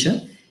this teacher,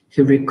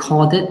 he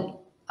recorded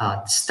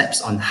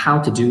steps on how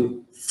to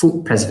do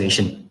food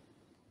preservation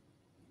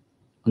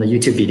on a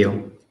YouTube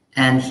video.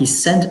 And he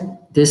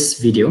sent this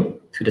video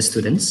to the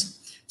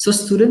students. So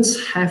students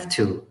have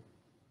to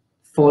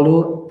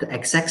follow the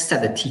exact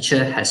step the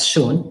teacher has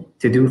shown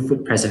to do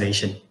food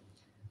preservation.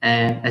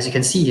 And as you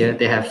can see here,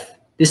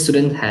 this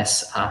student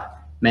has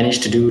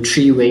managed to do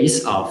 3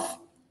 ways of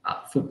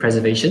food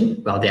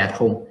preservation while they're at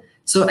home.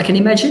 So I can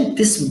imagine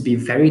this would be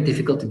very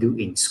difficult to do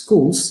in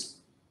schools,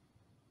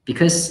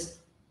 because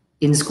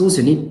in schools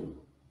you need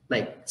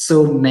like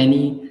so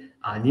many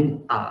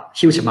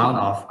huge amount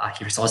of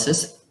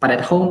resources, but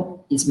at home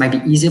it might be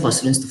easier for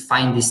students to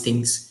find these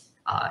things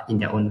in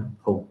their own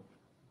home.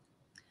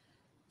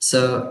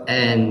 So,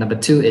 and number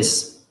 2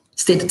 is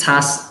state the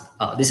task.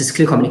 This is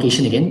clear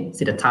communication again.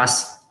 State the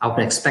task,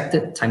 output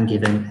expected, time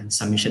given, and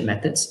submission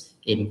methods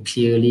in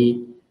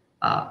clearly,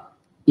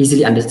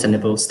 easily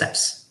understandable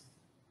steps.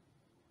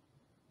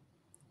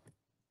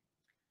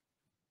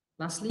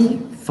 Lastly,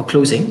 for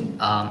closing,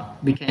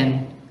 we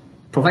can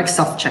provide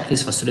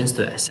self-checklists for students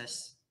to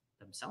assess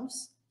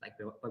themselves, like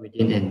what we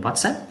did in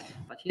WhatsApp.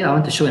 But here I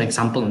want to show an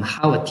example on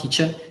how a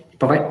teacher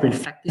provides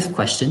reflective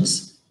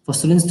questions for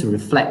students to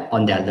reflect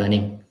on their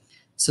learning.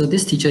 So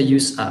this teacher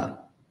used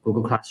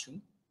Google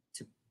Classroom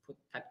to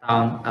type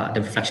down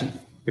the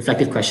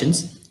reflective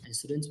questions, and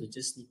students will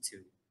just need to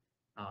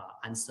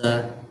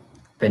answer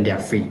when they are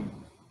free.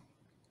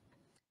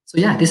 So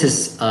yeah, this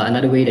is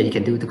another way that you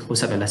can do to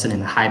close up a lesson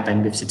in a high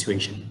bandwidth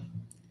situation.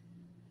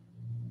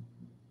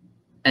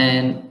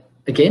 And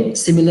again,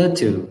 similar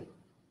to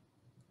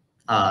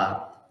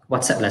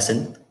WhatsApp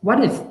lesson,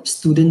 what if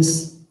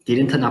students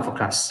didn't turn up for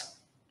class?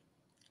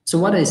 So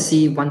what I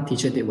see one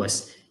teacher did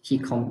was he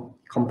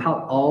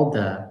compiled all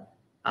the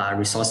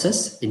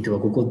resources into a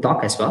Google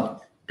Doc as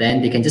well.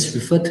 Then they can just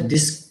refer to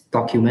this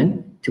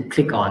document to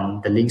click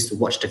on the links to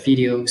watch the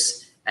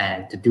videos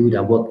and to do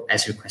the work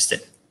as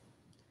requested.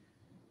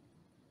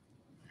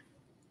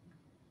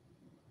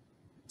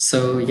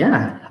 So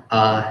yeah,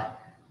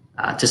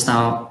 just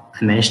now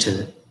I managed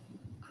to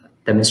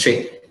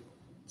demonstrate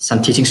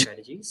some teaching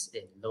strategies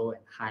in low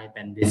and high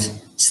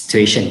bandwidth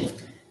situation.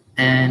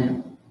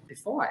 And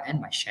before I end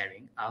my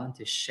sharing, I want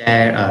to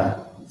share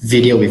a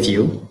video with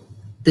you.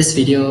 This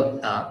video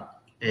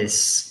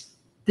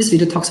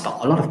talks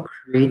about a lot of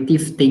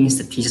creative things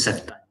that teachers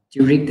have done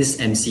during this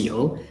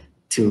MCO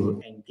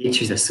to engage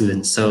with the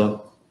students.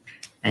 So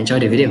enjoy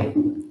the video.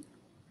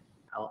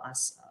 I'll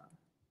ask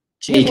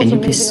Jay, can you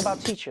please? What's amazing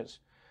about teachers?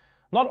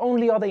 Not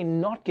only are they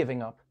not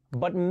giving up,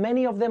 but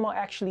many of them are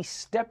actually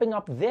stepping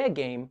up their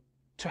game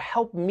to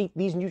help meet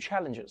these new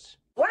challenges.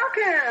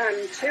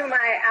 Welcome to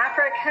my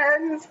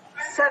African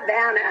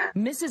savannah.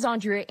 Mrs.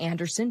 Andrea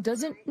Anderson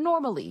doesn't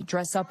normally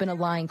dress up in a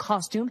lion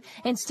costume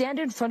and stand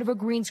in front of a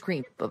green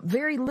screen, but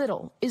very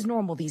little is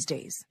normal these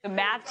days. The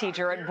math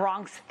teacher at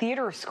Bronx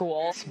Theater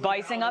School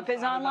spicing up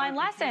his online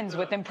lessons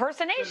with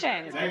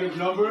impersonations. Negative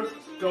numbers,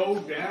 go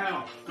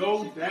down,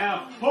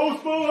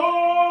 post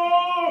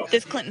below!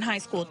 This Clinton High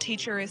School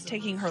teacher is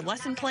taking her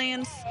lesson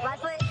plans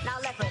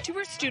to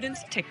her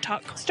students'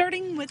 TikTok,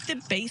 starting with the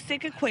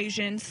basic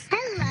equations.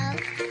 Hello,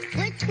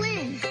 we're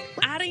twins.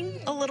 Adding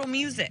a little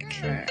music.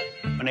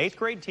 An 8th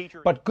grade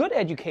teacher. But good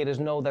educators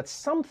know that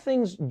some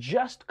things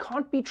just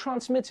can't be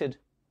transmitted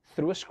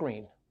through a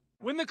screen.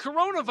 When the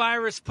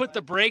coronavirus put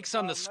the brakes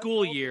on the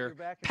school year,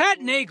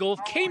 Pat Nagel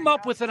came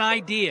up with an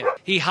idea.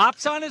 He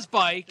hops on his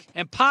bike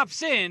and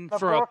pops in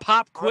for a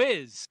pop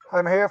quiz.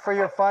 I'm here for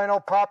your final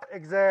pop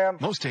exam.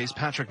 Most days,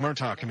 Patrick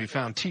Murtaugh can be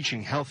found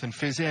teaching health and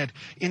phys ed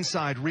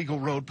inside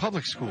Regal Road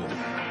Public School.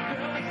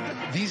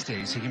 These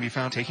days, he can be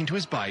found taking to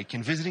his bike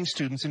and visiting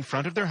students in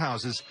front of their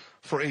houses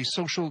for a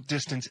social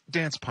distance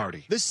dance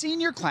party. The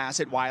senior class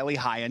at Wiley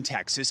High in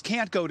Texas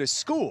can't go to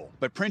school,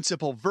 but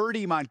Principal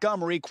Verdi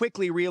Montgomery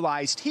quickly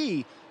realized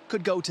he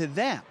could go to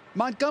them.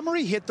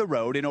 Montgomery hit the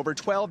road and over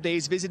 12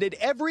 days visited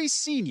every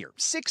senior,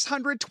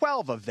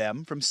 612 of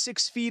them from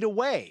 6 feet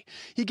away.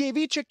 He gave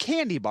each a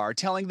candy bar,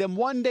 telling them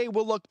one day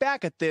we'll look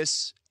back at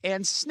this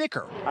and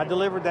snicker. I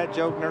delivered that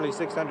joke nearly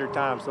 600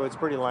 times, so it's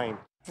pretty lame.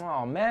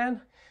 Oh,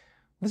 man.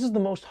 This is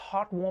the most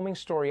heartwarming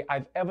story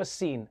I've ever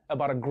seen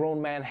about a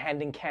grown man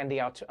handing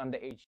candy out to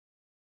underage.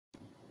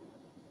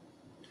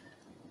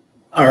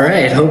 All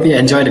right, hope you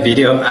enjoyed the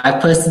video. I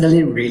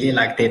personally really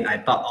liked it. I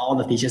thought all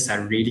the teachers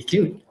are really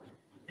cute.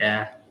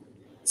 Yeah.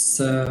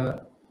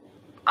 So,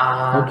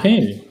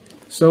 okay.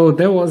 So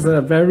there was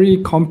a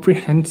very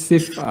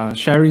comprehensive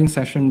sharing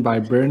session by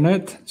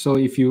Bernard. So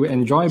if you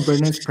enjoy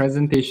Bernard's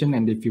presentation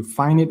and if you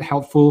find it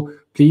helpful,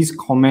 please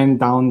comment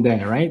down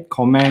there, right?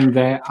 Comment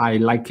there, I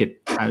like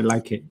it,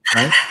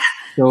 right?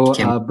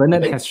 So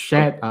Bernard has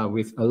shared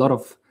with a lot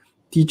of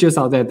teachers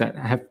out there that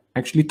have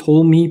actually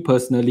told me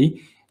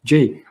personally,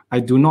 Jay, I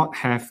do not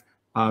have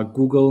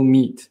Google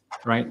Meet,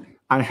 right?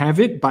 I have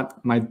it,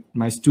 but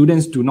my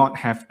students do not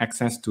have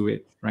access to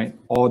it, right?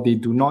 Or they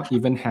do not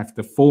even have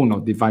the phone or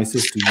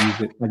devices to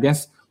use it. I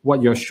guess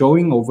what you're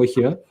showing over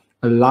here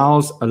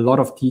allows a lot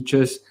of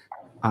teachers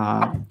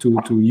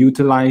to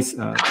utilize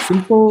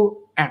simple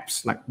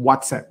apps like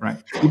WhatsApp, right?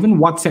 Even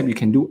WhatsApp, you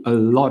can do a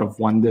lot of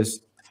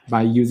wonders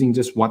by using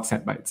just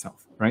WhatsApp by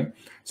itself, right?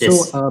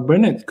 Yes. So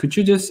Bernard, could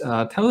you just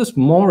tell us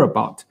more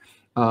about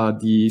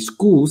the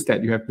schools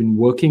that you have been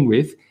working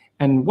with,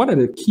 and what are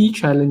the key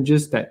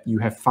challenges that you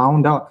have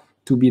found out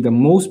to be the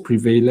most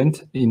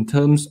prevalent in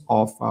terms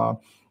of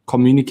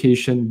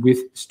communication with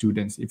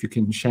students? If you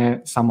can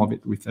share some of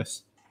it with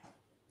us.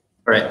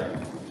 All right.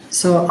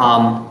 So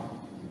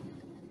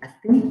I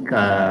think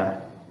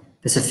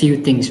there's a few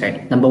things,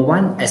 right? Number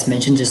one, as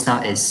mentioned just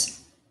now,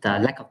 is the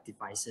lack of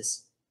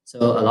devices. So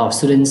a lot of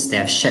students, they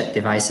have shared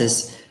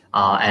devices,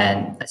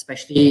 and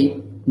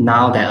especially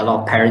now that a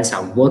lot of parents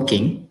are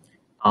working,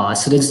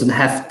 students don't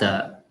have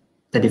the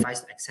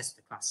device to access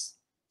the class.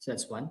 So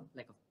that's one,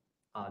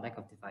 lack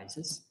of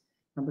devices.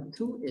 Number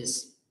two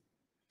is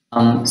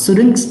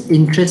students'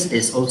 interest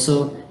is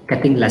also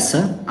getting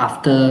lesser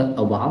after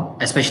a while,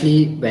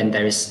 especially when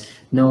there is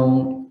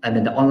no,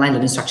 the online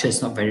learning structure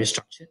is not very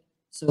structured.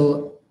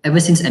 So ever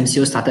since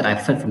MCO started,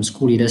 I've heard from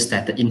school leaders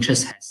that the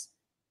interest has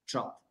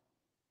dropped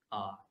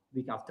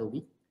week after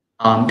week.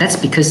 That's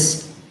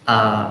because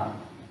a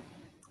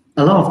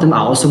lot of them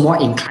are also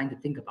more inclined to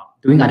think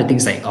about doing other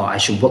things like, oh, I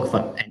should work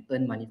for and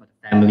earn money for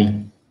the family.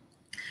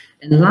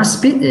 And the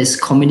last bit is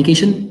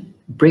communication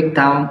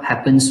breakdown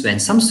happens when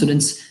some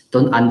students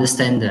don't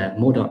understand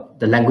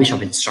the language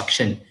of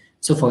instruction.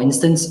 So for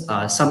instance,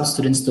 some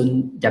students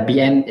their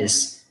BM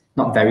is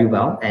not very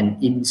well,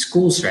 and in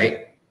schools,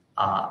 right,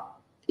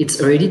 it's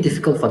already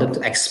difficult for them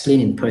to explain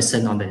in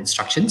person on the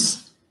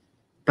instructions.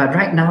 But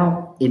right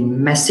now,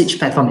 in message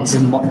platform, it's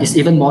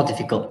even more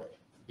difficult.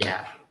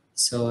 Yeah.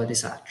 So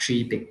these are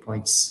 3 big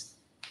points.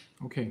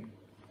 Okay.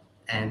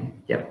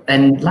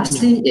 And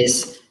lastly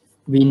is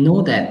we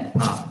know that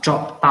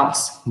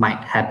dropouts might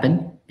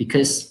happen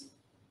because,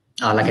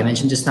 like I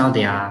mentioned just now,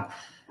 they are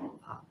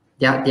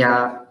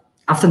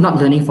after not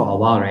learning for a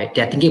while, right?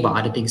 They are thinking about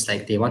other things,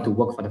 like they want to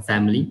work for the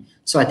family.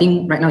 So I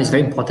think right now it's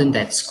very important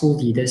that school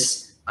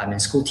leaders and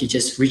school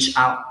teachers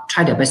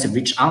try their best to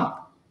reach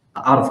out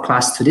of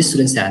class to these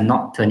students that are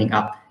not turning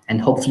up, and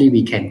hopefully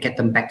we can get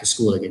them back to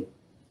school again.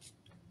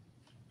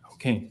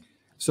 Okay,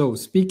 so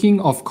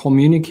speaking of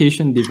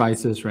communication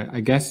devices, right,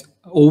 I guess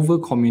over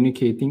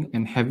communicating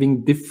and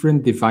having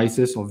different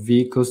devices or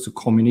vehicles to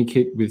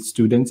communicate with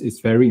students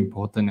is very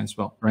important as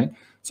well, right?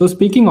 So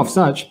speaking of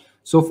such,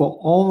 so for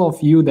all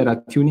of you that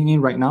are tuning in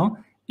right now,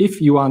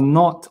 if you are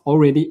not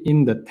already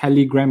in the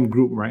Telegram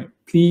group, right,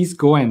 please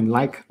go and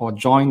like or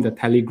join the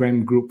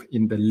Telegram group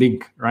in the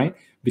link, right?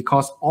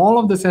 Because all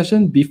of the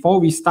session, before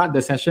we start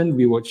the session,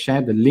 we will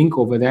share the link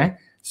over there,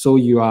 so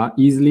you are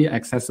easily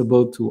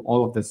accessible to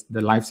all of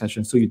the live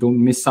sessions, so you don't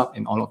miss out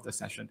in all of the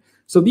session.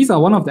 So these are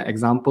one of the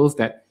examples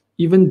that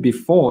even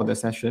before the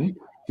session,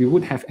 we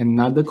would have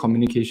another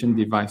communication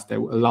device that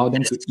will allow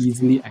them to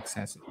easily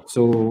access it.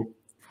 So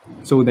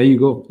there you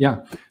go.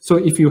 Yeah. So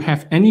if you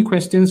have any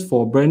questions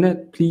for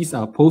Bernard, please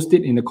post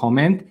it in the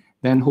comment.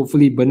 Then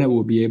hopefully Bernard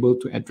will be able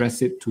to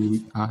address it to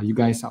you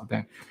guys out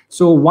there.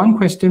 So one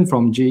question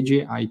from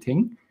JJ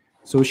Aiting.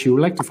 So she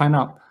would like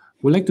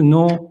to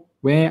know,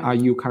 where are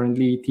you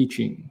currently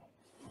teaching?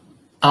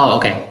 Oh,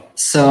 okay.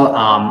 So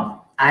I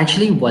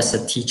actually was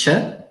a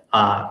teacher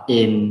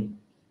in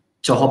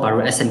Johor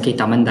Bahru SMK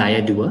Taman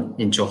Daya 2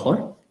 in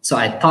Johor. So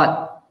I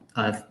taught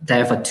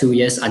there for 2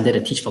 years under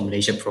the Teach for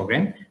Malaysia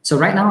program. So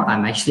right now,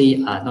 I'm actually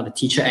not a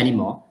teacher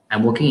anymore.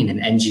 I'm working in an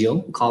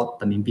NGO called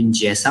Pemimpin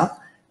GSL,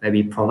 where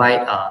we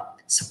provide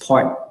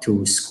support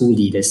to school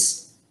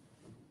leaders.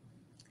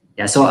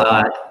 Yeah, so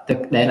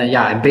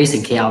I'm based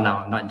in KL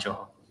now, not in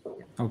Johor.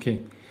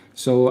 Okay,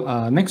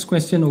 so next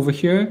question over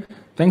here.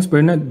 Thanks,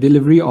 Bernard.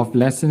 Delivery of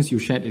lessons you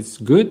shared is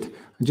good.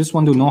 I just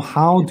want to know,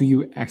 how do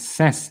you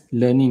assess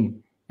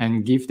learning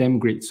and give them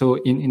grades? So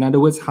in other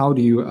words, how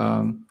do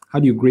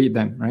you grade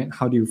them, right?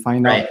 How do you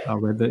find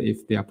out whether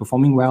if they are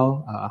performing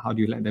well? How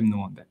do you let them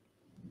know on that?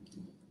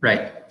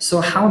 Right.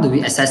 So how do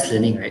we assess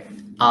learning, right?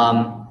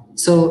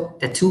 So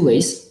there are two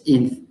ways,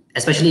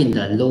 especially in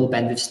the low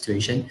bandwidth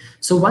situation.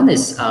 So one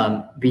is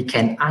we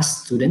can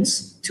ask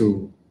students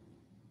to,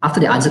 after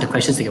they answer the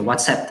questions, they can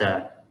WhatsApp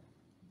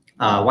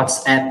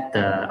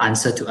the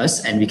answer to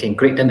us, and we can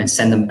grade them and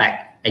send them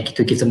back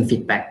to give them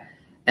feedback.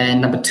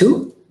 And number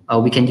two,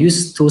 we can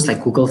use tools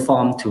like Google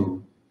Form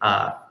to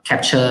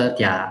capture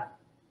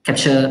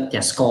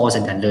their scores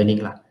and their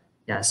learning.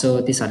 Yeah,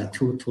 so these are the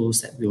two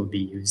tools that we will be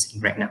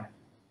using right now.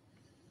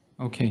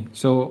 Okay,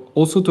 so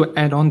also to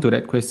add on to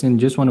that question,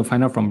 just want to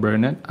find out from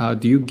Bernard,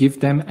 do you give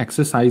them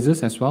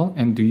exercises as well?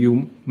 And do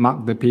you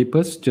mark the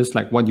papers just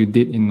like what you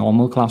did in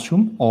normal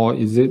classroom? Or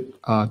is it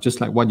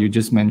just like what you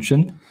just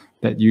mentioned,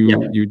 that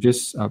you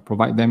just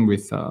provide them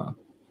with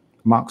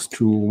marks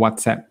through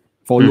WhatsApp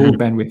for low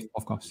bandwidth,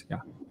 of course?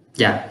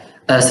 Yeah.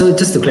 So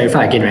just to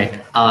clarify again, right?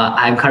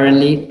 I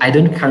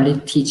don't currently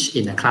teach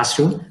in a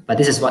classroom, but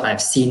this is what I've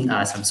seen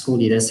some school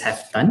leaders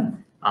have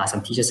done,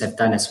 some teachers have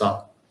done as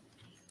well.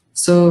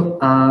 So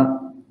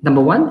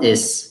number one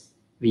is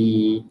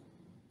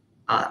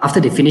after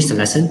they finish the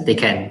lesson, they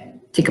can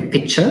take a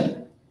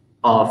picture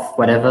of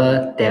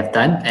whatever they have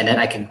done, and then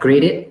I can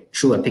grade it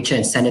through a picture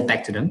and send it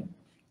back to them.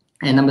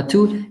 And number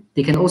two,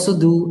 they can also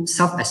do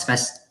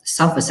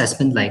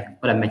self-assessment,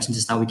 like what I mentioned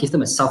just now. We give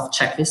them a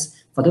self-checklist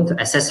for them to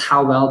assess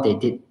how well they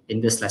did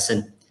in this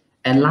lesson.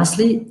 And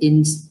lastly,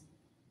 in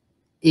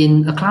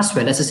a class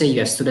where, let's just say, you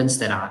have students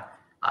that are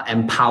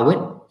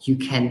empowered, you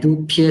can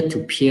do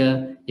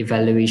peer-to-peer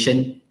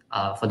evaluation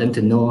for them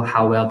to know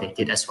how well they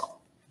did as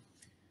well.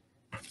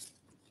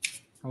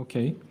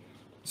 Okay,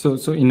 so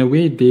in a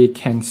way they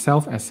can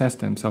self-assess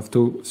themselves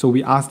too. So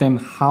we ask them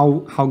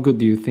how good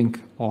do you think,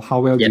 or how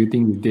well do you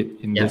think you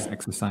did in this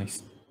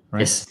exercise,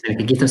 right? Yes, and we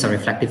can give them some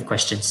reflective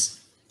questions.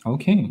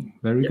 Okay,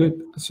 very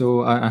good.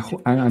 So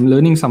I'm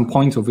learning some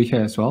points over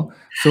here as well.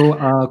 So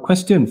a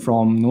question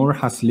from Noor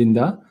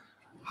Haslinda.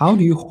 How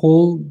do you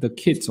hold the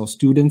kids or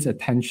students'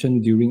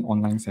 attention during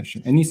online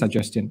session? Any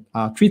suggestion?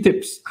 3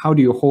 tips. How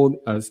do you hold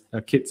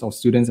a kids or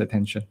students'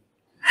 attention?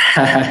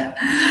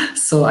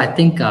 So I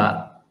think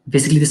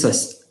basically this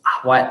was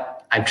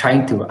what I'm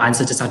trying to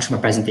answer just now through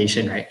my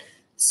presentation, right?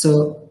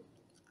 So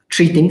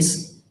 3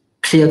 things: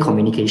 clear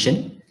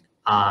communication,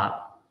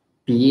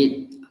 be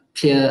it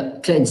clear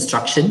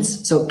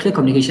instructions. So clear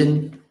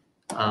communication,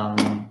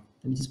 let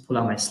me just pull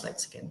out my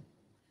slides again.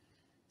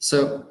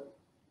 So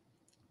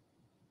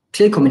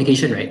clear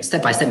communication, right?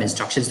 Step-by-step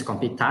instructions to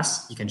complete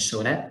tasks, you can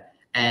show that.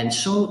 And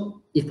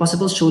if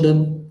possible, show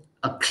them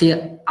a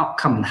clear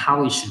outcome and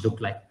how it should look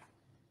like.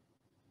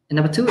 And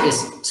number 2 is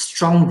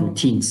strong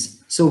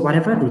routines. So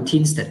whatever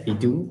routines that we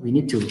do, we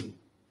need to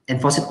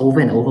enforce it over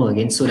and over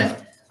again so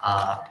that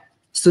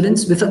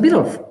students, with a bit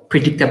of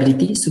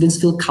predictability, students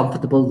feel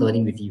comfortable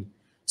learning with you.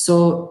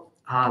 So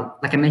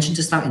like I mentioned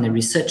just now in the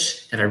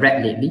research that I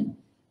read lately,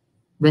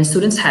 when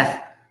students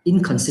have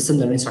inconsistent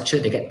learning structure,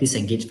 they get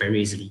disengaged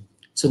very easily.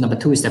 So number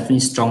 2 is definitely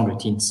strong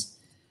routines.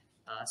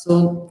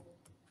 So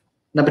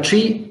number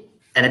 3,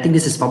 and I think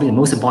this is probably the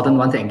most important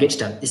one to engage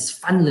them, is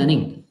fun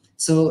learning.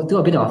 So do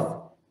a bit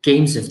of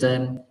games with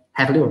them,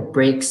 have a little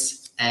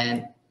breaks,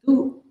 and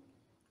do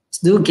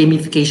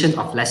gamification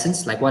of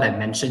lessons, like what I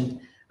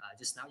mentioned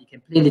just now. You can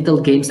play little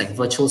games like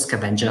virtual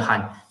scavenger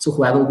hunt. So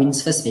whoever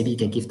wins first, maybe you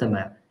can give them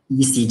a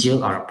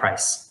e-sigil or a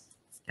prize.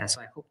 Yeah,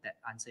 so I hope that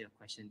answered your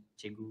question,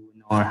 Cikgu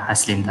Noor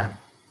Haslinda.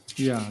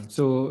 Yeah,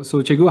 so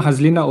Cikgu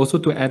Haslinda, also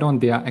to add on,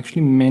 there are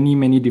actually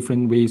many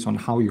different ways on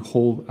how you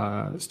hold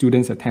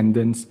students'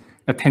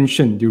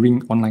 attention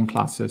during online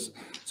classes.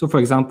 So for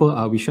example,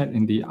 we shared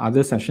in the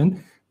other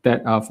session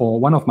that for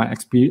one of my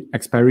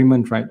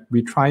experiments, right,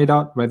 we tried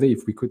out whether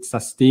if we could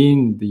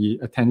sustain the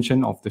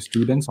attention of the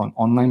students on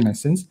online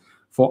lessons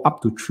for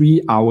up to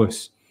 3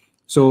 hours.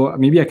 So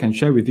maybe I can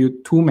share with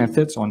you 2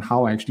 methods on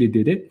how I actually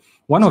did it.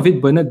 One of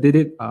it, Bernard did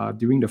it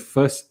during the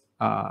first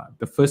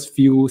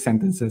few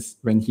sentences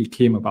when he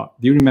came about.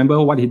 Do you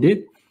remember what he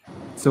did?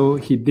 So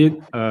he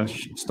did a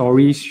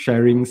story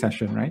sharing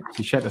session, right?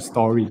 He shared a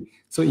story.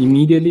 So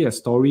immediately a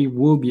story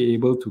will be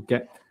able to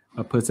get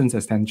a person's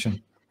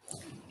attention.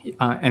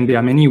 And there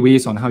are many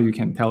ways on how you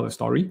can tell a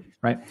story,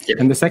 right? Yep.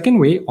 And the second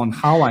way on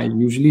how I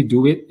usually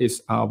do it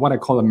is what I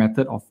call a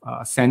method of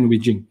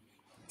sandwiching.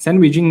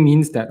 Sandwiching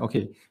means that,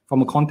 okay,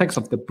 from a context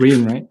of the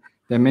brain, right?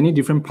 There are many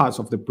different parts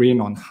of the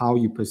brain on how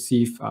you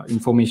perceive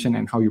information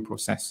and how you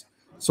process.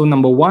 So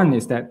number 1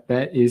 is that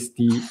there is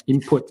the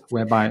input,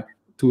 whereby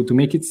to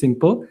make it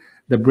simple,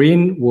 the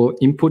brain will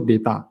input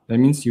data. That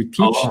means you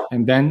teach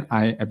and then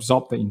I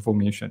absorb the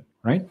information,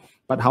 right?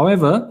 But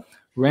however,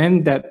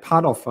 when that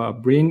part of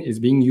brain is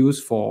being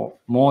used for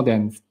more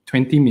than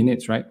 20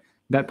 minutes, right?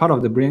 That part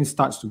of the brain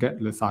starts to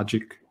get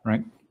lethargic,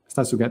 right?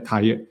 Starts to get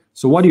tired.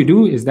 So what you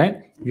do is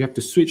that you have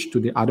to switch to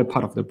the other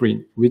part of the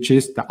brain, which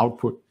is the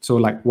output. So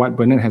like what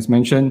Bernard has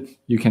mentioned,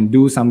 you can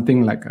do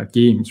something like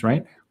games,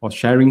 right? Or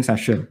sharing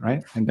session,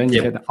 right? And then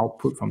you get the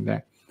output from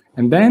there.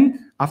 And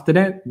then after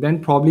that,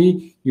 then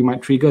probably you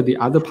might trigger the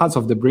other parts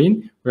of the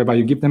brain whereby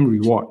you give them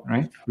reward,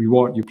 right?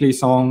 Reward, you play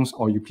songs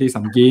or you play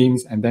some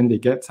games and then they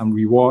get some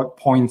reward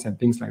points and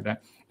things like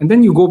that. And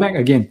then you go back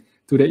again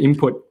to the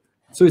input.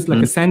 So it's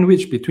like a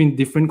sandwich between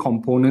different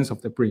components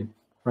of the brain,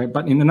 right?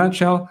 But in a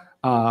nutshell,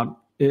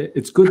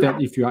 it's good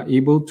that if you are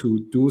able to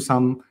do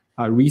some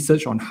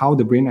research on how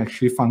the brain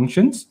actually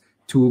functions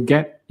to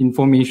get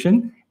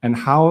information and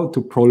how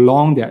to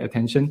prolong their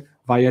attention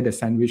via the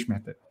sandwich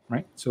method,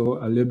 right?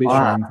 So a little bit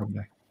sharing from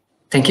there.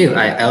 Thank you.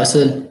 I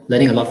also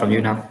learning a lot from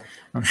you now.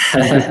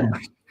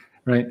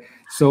 Right.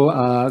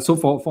 So so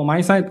for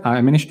my side,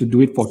 I managed to do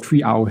it for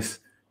 3 hours.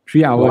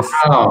 3 hours.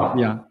 Wow.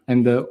 Yeah.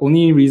 And the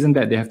only reason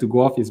that they have to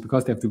go off is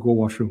because they have to go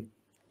washroom.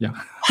 Yeah.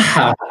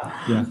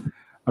 Yeah.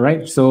 All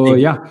right. So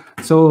yeah.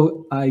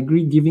 So I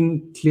agree,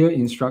 giving clear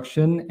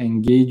instruction,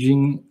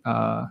 engaging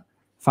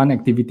fun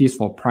activities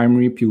for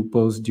primary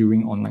pupils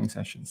during online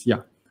sessions.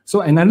 Yeah.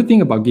 So another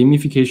thing about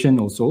gamification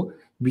also,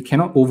 we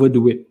cannot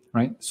overdo it,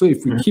 right? So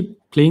if we keep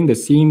playing the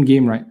same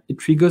game, right, it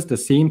triggers the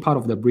same part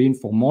of the brain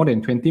for more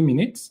than 20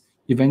 minutes.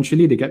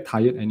 Eventually they get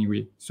tired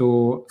anyway.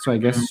 So I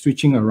guess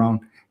switching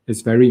around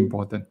is very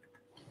important.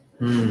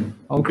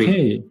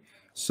 Okay.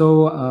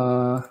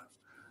 So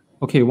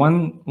okay,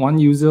 one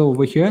user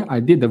over here, I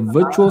did the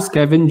virtual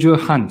scavenger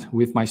hunt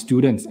with my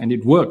students and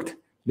it worked.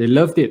 They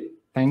loved it.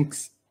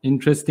 Thanks.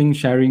 Interesting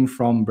sharing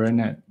from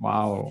Bernard.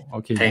 Wow.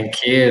 Okay.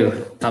 Thank you.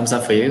 Thumbs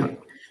up for you.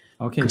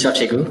 Okay. Good job,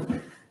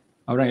 Cikgu.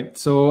 All right.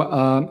 So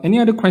any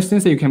other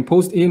questions that you can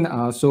post in?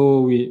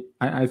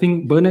 I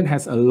think Bernard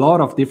has a lot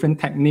of different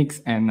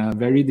techniques and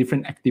very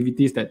different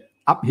activities that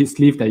up his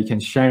sleeve that he can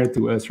share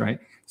to us, right?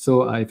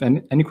 So if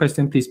any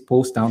question, please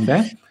post down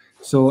there.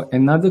 So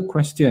another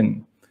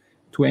question.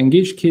 To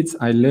engage kids,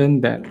 I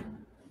learned that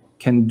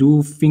can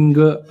do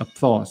finger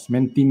applause,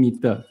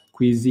 Mentimeter,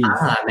 quizzes.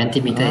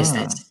 Mentimeter is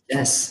nice.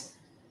 Yes.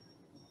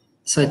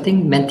 So I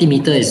think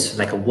Mentimeter is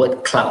like a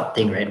word cloud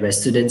thing, right? Where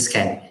students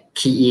can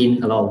key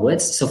in a lot of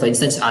words. So for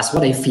instance, ask,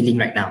 what are you feeling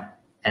right now?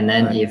 And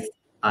then if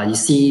you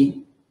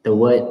see the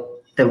word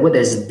that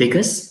is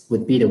biggest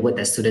would be the word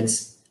that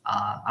students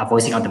are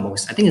voicing out the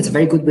most. I think it's a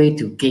very good way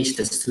to gauge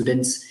the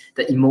students,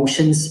 the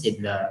emotions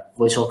in the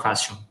virtual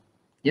classroom.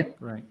 Yep.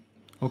 Right.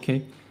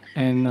 Okay.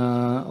 And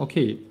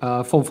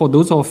for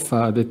those of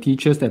the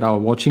teachers that are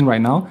watching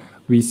right now,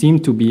 we seem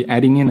to be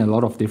adding in a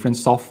lot of different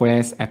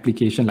softwares,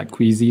 applications like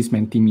Quizzes,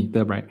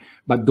 Mentimeter, right?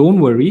 But don't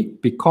worry,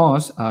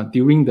 because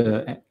during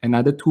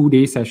another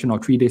 2-day session or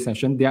 3-day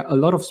session, there are a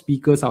lot of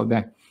speakers out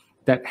there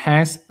that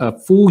has a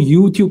full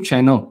YouTube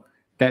channel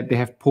that they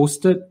have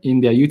posted in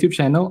their YouTube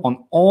channel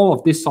on all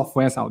of these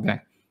softwares out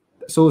there.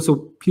 So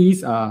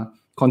please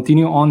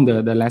continue on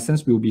the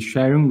lessons. We'll be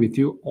sharing with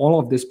you all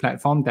of this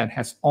platform that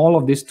has all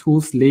of these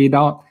tools laid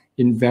out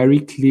in very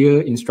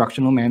clear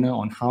instructional manner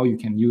on how you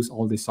can use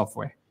all this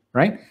software,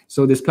 right?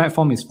 So this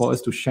platform is for us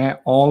to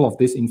share all of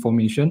this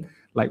information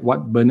like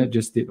what Bernard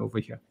just did over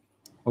here.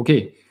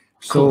 Okay,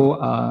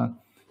 so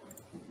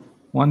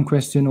one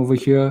question over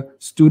here.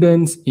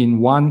 Students in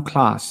one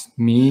class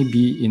may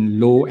be in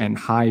low and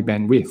high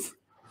bandwidth.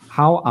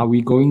 How are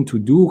we going to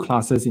do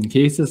classes in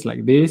cases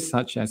like this,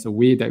 such as a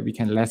way that we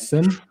can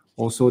lessen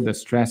also the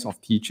stress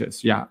of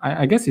teachers? Yeah,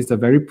 I guess it's a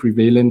very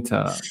prevalent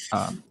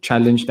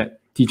challenge that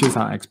teachers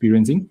are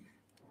experiencing.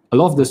 A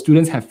lot of the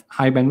students have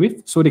high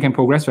bandwidth, so they can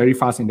progress very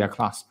fast in their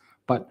class.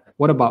 But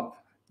what about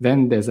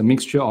then there's a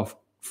mixture of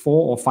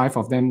 4 or 5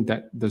 of them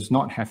that does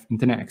not have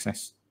internet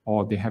access,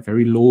 or they have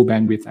very low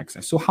bandwidth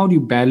access. So how do you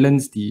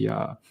balance the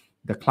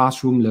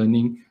classroom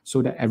learning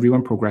so that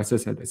everyone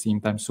progresses at the same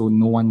time, so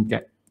no one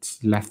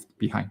gets left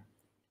behind?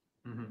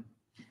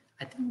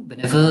 I think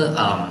whenever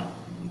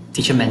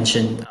teacher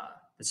mentioned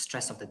the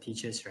stress of the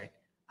teachers, right,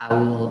 I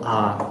will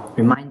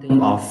remind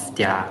them of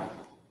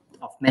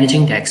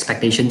managing their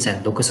expectations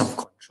and locus of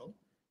control.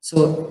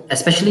 So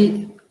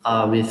especially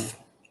if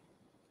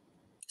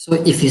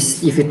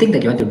you think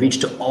that you want to reach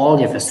to all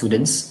of your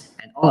students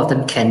and all of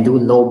them can do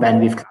low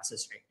bandwidth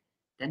classes, right,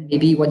 then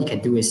maybe what you can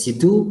do is you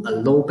do a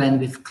low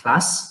bandwidth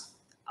class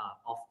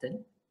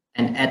often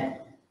and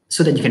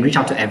so that you can reach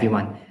out to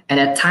everyone. And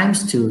at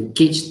times to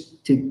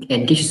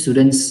engage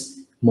students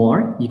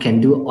more, you can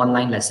do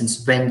online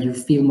lessons when you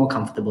feel more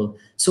comfortable.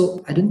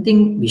 So I don't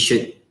think we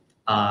should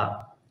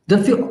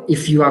don't feel,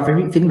 if you are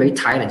feeling very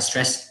tired and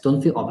stressed,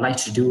 don't feel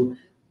obliged to do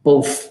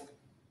both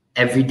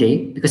every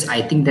day, because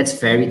I think that's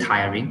very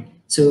tiring.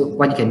 So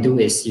what you can do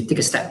is you take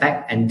a step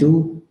back and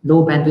do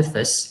low bandwidth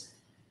first,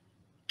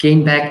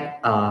 gain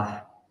back,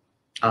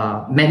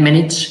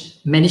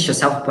 manage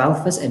yourself well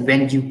first, and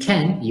when you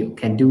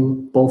can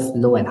do both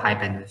low and high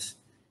bandwidth.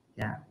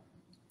 Yeah.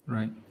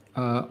 Right.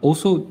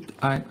 Also,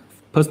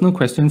 personal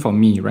question for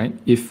me, right?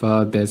 If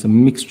there's a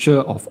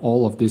mixture of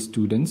all of these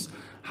students,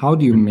 how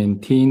do you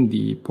maintain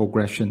the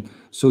progression?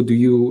 So do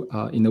you,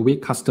 in a way,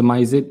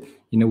 customize it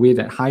in a way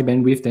that high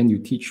bandwidth, then you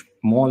teach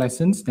more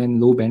lessons, then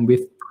low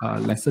bandwidth,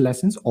 lesser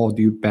lessons, or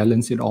do you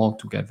balance it all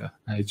together?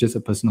 It's just a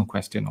personal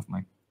question of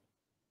mine.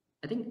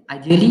 I think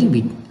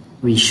ideally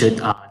we should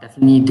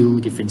definitely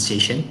do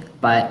differentiation.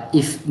 But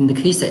if in the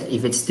case that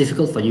if it's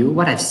difficult for you,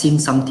 what I've seen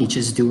some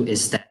teachers do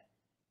is that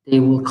they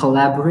will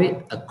collaborate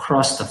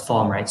across the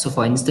form, right? So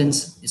for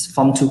instance, it's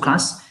Form 2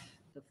 class.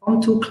 The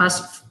Form 2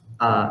 class,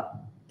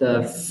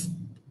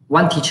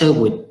 one teacher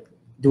would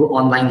do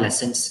online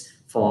lessons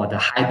for the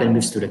high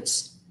bandwidth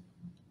students.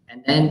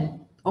 And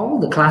then all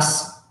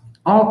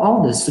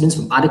the students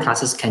from other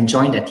classes can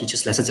join their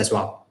teacher's lessons as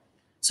well.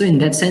 So in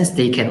that sense,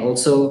 they can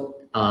also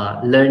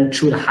learn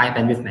through the high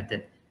bandwidth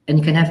method. And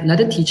you can have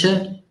another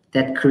teacher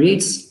that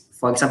creates,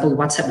 for example,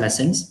 WhatsApp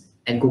lessons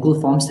and Google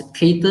Forms that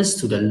caters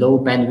to the low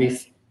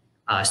bandwidth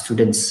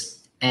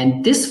students.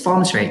 And these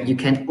forms, right, you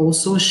can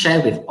also share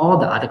with all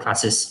the other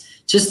classes,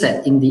 just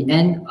that in the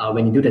end,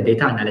 when you do the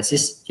data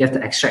analysis, you have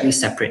to extract it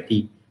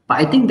separately. But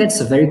I think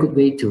that's a very good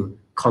way to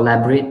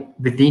collaborate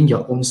within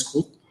your own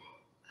school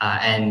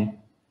and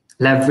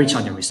leverage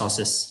on your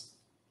resources.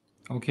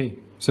 Okay,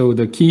 so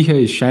the key here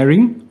is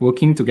sharing,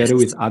 working together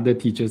with other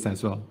teachers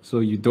as well. So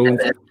you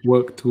don't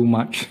work too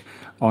much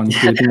on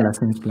creating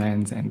lessons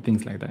plans and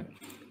things like that.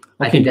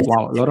 Okay,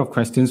 wow, a lot of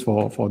questions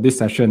for this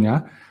session,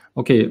 yeah?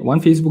 Okay, one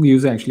Facebook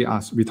user actually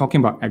asked, we're talking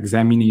about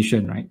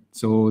examination, right?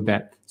 So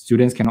that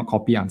students cannot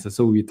copy answers.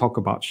 So we talk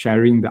about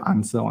sharing the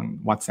answer on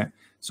WhatsApp.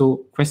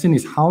 So question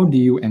is, how do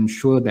you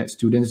ensure that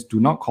students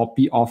do not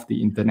copy off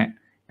the internet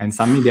and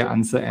submit their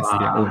answer as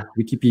their own?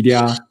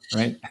 Wikipedia,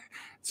 right?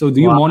 So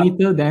do you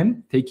monitor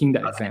them taking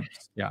the exams?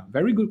 Yeah,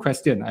 very good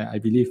question. I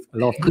believe a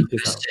lot of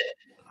teachers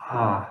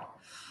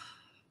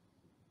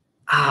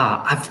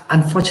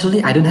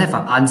Unfortunately, I don't have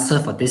an answer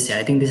for this yet.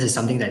 I think this is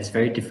something that is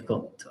very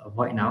difficult to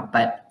avoid now.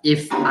 But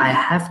if I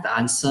have the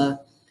answer,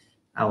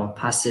 I will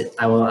pass it.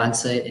 I will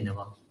answer it in a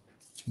while.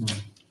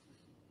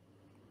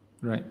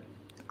 Right.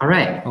 All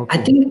right. Okay.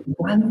 I think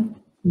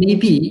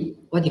maybe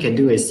what you can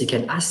do is you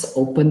can ask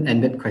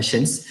open-ended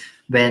questions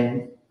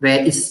where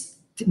it's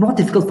more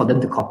difficult for them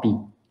to copy.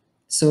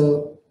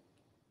 So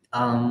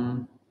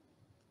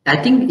I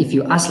think if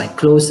you ask like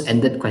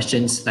closed-ended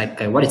questions, like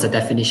what is the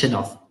definition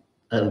of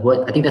a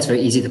word, I think that's very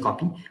easy to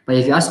copy. But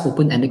if you ask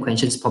open-ended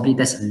questions, probably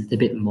that's a little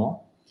bit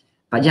more.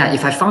 But yeah,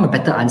 if I found a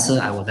better answer,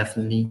 I will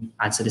definitely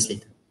answer this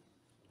later.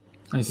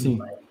 I see.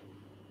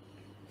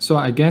 So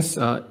I guess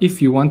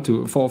if you want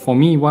to, for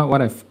me,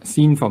 what I've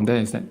seen from there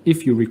is that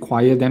if you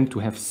require them to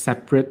have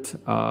separate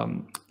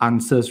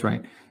answers,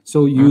 right?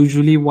 So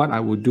usually what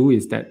I would do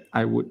is that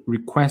I would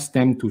request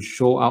them to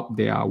show up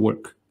their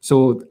work.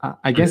 So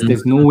I guess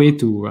there's no way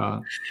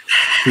to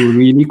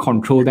really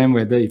control them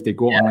whether if they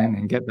go online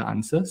and get the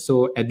answer.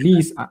 So at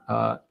least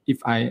if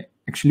I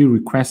actually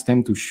request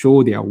them to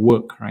show their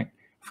work, right,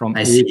 from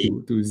A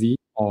to Z,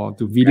 or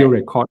to video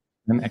record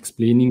them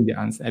explaining the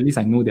answer, at least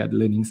I know they're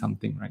learning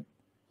something, right?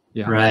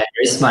 Yeah. Right.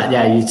 Very smart.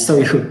 Yeah.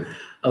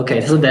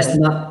 Okay. So there's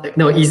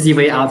no easy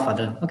way out for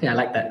them. Okay. I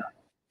like that.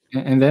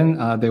 And then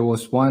there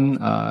was one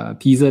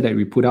teaser that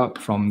we put out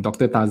from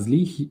Dr.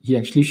 Tazli. He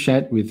actually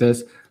shared with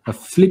us a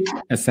flipped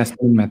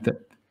assessment method,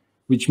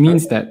 which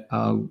means that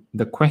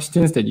the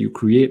questions that you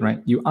create,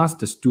 right, you ask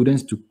the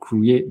students to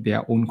create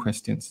their own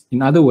questions.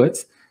 In other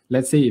words,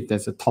 let's say if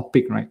there's a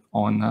topic, right,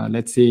 on,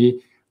 let's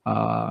say,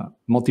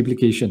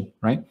 multiplication,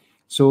 right?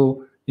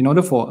 So in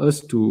order for us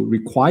to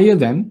require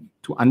them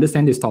to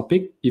understand this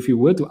topic, if you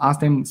were to ask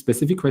them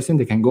specific questions,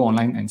 they can go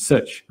online and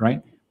search,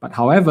 right? But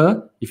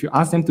however, if you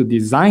ask them to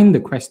design the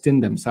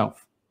question themselves,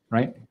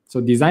 right? So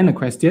design a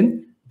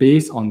question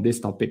based on this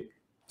topic.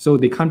 So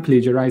they can't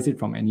plagiarize it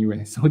from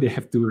anywhere. So they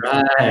have to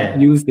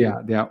use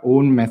their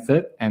own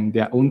method and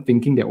their own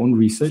thinking, their own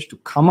research to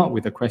come up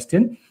with a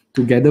question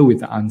together with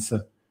the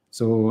answer.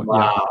 So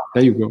yeah,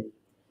 there you go.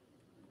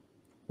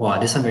 Wow,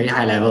 this is very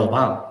high level.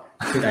 Wow.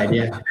 Good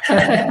idea.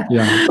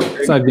 Yeah.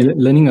 So I've been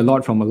learning a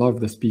lot from a lot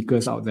of the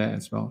speakers out there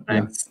as well.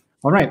 Yeah.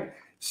 All right.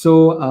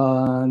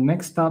 So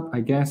next up,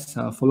 I guess,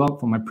 follow up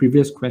from my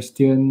previous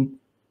question.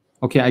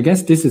 Okay, I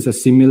guess this is a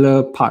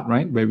similar part,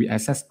 right? Where we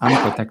assess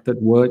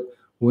unprotected word.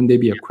 Won't there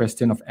be a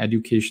question of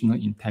educational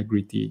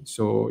integrity?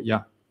 So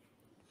yeah.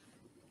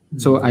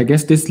 So I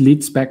guess this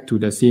leads back to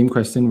the same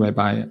question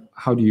whereby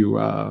how do you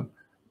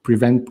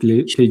prevent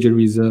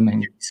plagiarism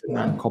and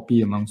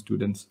copy among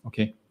students?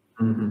 Okay.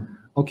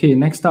 Okay,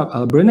 next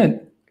up,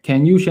 Bernard,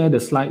 can you share the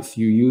slides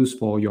you use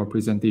for your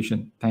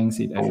presentation? Thanks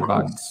in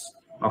advance.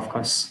 Of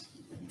course.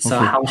 So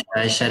how should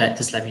I share that?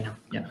 Just let me know.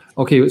 Yeah.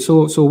 Okay,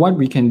 so what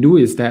we can do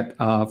is that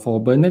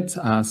for Bernard's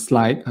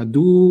slide,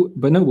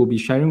 Bernard will be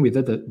sharing with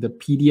us the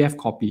PDF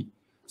copy.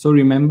 So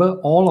remember,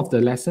 all of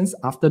the lessons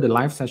after the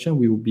live session,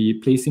 we will be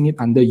placing it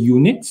under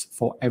units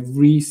for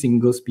every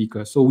single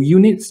speaker. So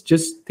units,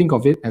 just think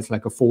of it as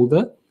like a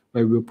folder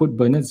where we'll put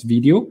Bernard's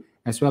video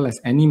as well as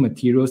any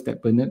materials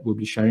that Bernard will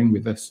be sharing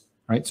with us,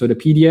 right? So the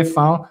PDF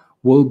file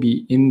will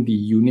be in the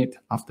unit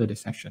after the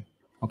session.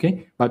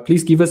 Okay, but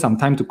please give us some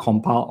time to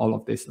compile all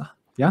of this.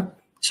 Yeah.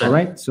 Sure. All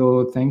right.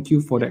 So thank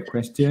you for that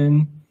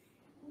question.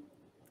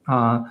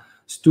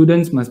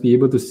 Students must be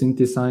able to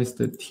synthesize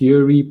the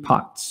theory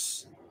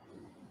parts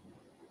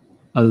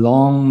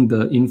along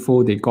the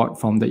info they got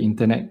from the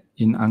internet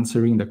in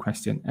answering the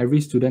question. Every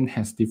student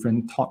has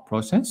different thought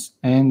process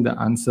and the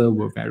answer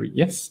will vary.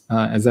 Yes,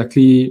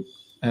 exactly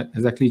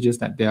just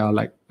that there are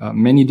like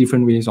many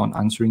different ways on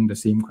answering the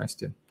same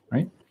question,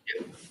 right?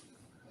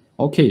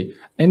 Okay,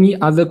 any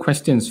other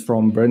questions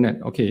from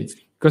Bernard? Okay,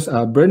 because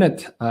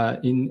Bernard,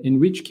 in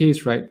which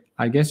case, right,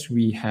 I guess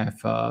we have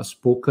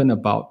spoken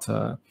about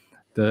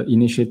the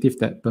initiative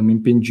that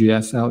Pemimpin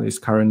GSL is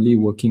currently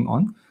working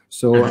on.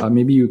 So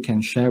maybe you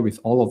can share with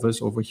all of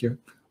us over here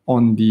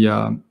on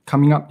the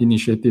coming up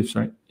initiatives,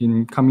 right?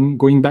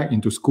 Going back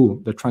into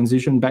school, the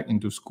transition back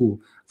into school.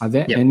 Are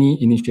there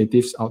any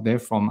initiatives out there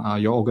from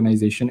your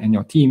organization and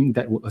your team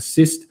that will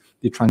assist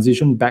the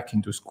transition back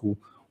into school?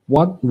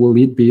 What will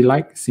it be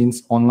like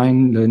since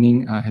online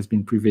learning has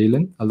been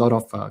prevalent? A lot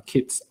of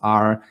kids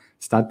are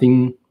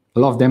starting, a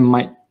lot of them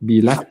might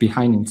be left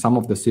behind in some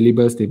of the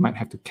syllabus. They might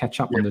have to catch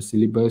up on the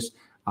syllabus.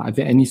 Are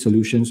there any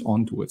solutions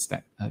on towards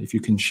that? If you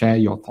can share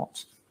your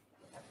thoughts.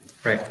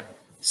 Right.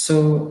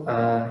 So,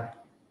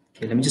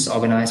 okay, let me just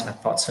organize my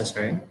thoughts first,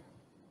 right?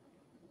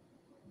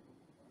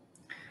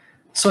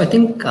 So I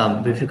think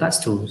with regards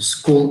to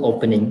school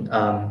opening,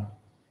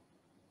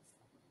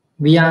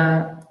 we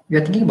are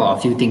thinking about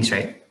a few things,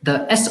 right?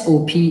 The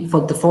SOP,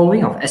 for the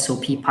following of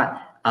SOP part,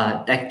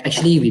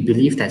 actually we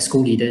believe that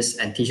school leaders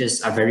and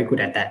teachers are very good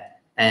at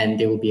that, and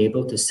they will be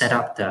able to set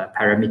up the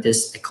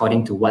parameters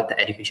according to what the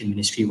Education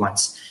Ministry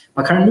wants.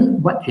 But currently,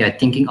 what we are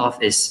thinking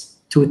of is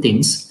two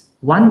things.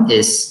 One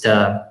is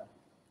the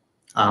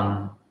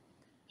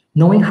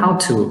knowing how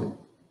to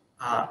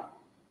how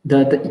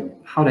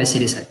do I say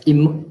this?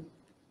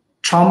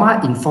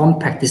 Trauma-informed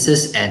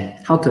practices and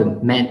how to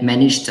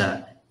manage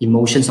the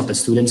emotions of the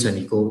students when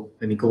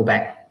we go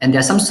back. And there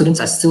are some students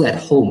are still at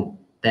home.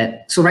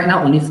 So right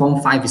now only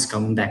Form 5 is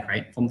coming back,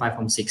 right? Form 5,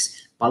 Form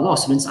 6. But a lot of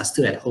students are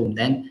still at home.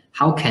 Then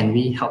how can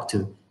we help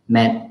to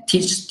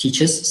teach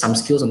teachers some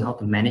skills on how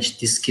to manage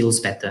these skills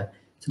better?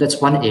 So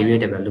that's one area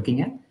that we're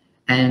looking at.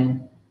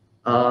 And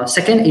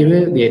second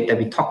area that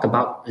we talked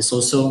about is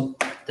also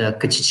the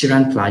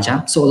Keciciran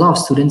Pelajar. So a lot of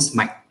students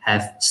might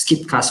have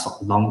skipped class for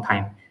a long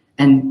time.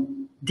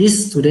 And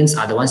these students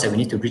are the ones that we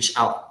need to reach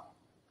out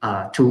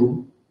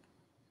to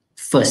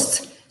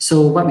first.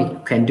 So what we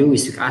can do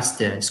is to ask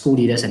the school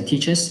leaders and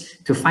teachers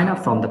to find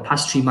out from the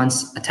past 3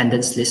 months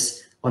attendance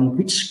list on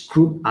which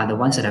group are the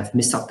ones that have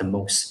missed out the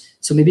most.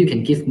 So maybe you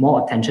can give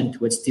more attention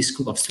towards this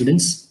group of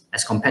students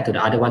as compared to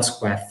the other ones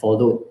who have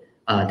followed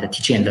the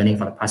teaching and learning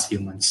for the past few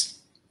months.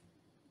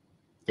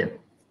 Yep.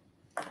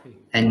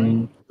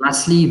 And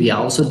lastly, we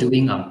are also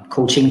doing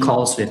coaching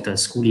calls with the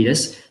school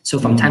leaders. So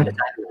from time to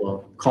time, we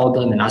will call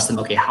them and ask them,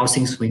 okay, how's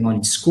things going on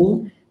in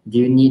school? Do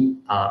you need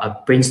a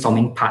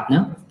brainstorming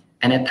partner?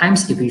 And at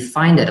times, if we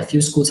find that a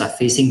few schools are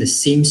facing the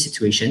same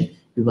situation,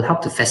 we will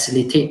help to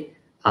facilitate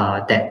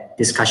that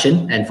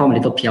discussion and form a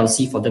little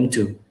PLC for them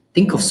to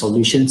think of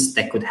solutions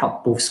that could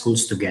help both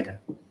schools together.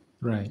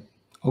 Right.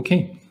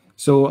 Okay.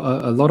 So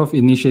a lot of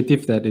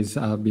initiative that is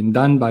been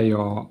done by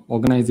your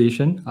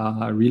organization.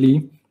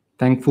 Really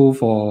thankful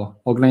for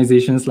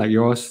organizations like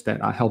yours that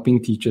are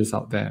helping teachers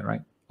out there,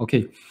 right?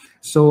 Okay.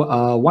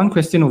 So one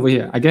question over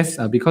here, I guess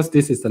because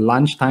this is the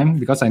lunch time,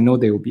 because I know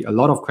there will be a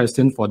lot of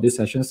questions for this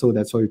session, so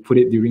that's why we put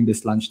it during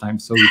this lunch time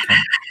so we can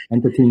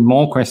entertain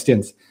more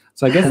questions.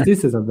 So I guess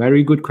this is a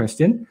very good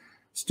question.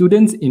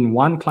 Students in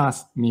one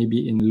class may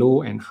be in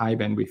low and high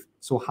bandwidth.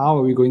 So how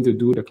are we going to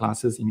do the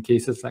classes in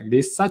cases like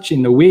this, such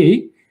in a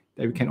way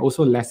that we can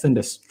also lessen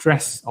the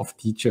stress of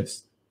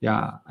teachers?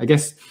 Yeah, I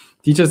guess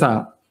teachers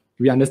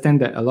we understand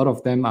that a lot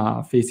of them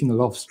are facing a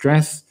lot of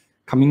stress,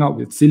 coming up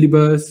with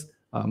syllabus,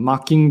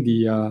 marking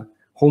the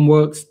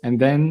homeworks, and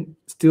then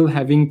still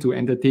having to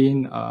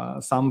entertain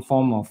some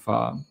form of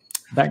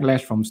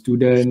backlash from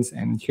students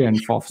and here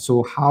and forth.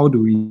 So how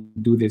do we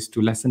do this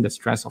to lessen the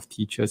stress of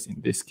teachers in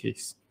this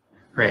case?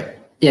 Right.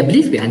 Yeah, I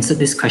believe we answered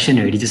this question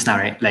already just now,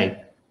 right?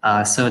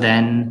 So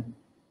then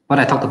what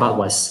I talked about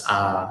was,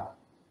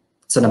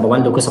 so number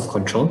one, locus of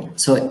control.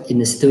 So in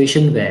a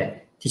situation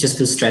where teachers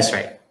feel stressed,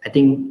 right, I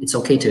think it's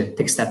okay to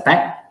take a step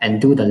back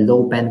and do the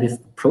low bandwidth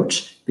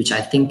approach, which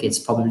I think is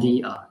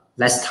probably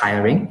less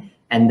tiring,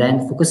 and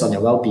then focus on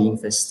your well-being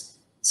first.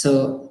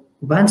 So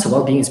once your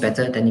well-being is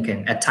better, then you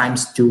can at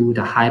times do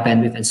the high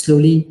bandwidth and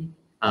slowly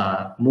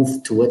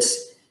move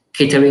towards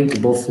catering to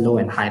both low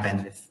and high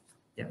bandwidth.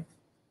 Yeah.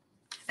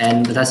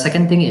 And the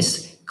second thing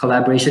is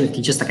collaboration with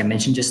teachers, like I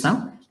mentioned just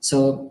now.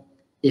 So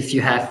if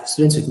you have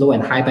students with low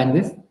and high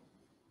bandwidth,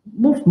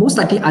 most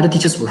likely other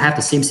teachers will have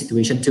the same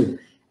situation too.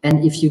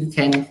 And if you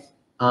can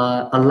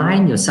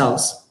align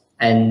yourselves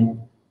and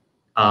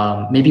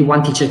maybe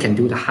one teacher can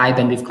do the high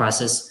bandwidth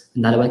classes,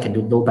 another one can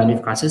do low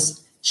bandwidth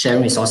classes,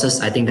 sharing resources,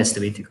 I think that's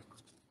the way to go.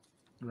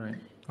 Right.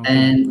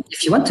 And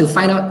if you want to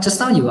find out, just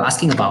now you were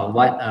asking about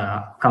what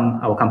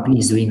our company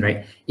is doing,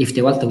 right? If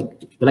they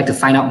would like to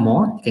find out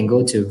more, you can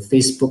go to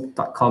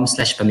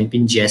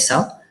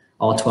facebook.com/pemimpinGSL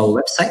or to our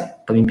website,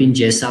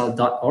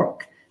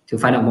 pemimpingsl.org, to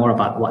find out more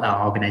about what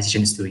our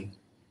organization is doing.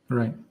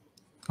 Right.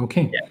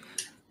 Okay. Yeah.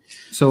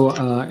 So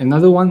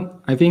another one,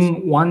 I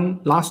think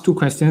last two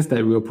questions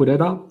that we'll put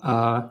it up.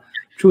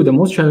 True, the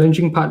most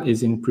challenging part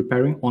is in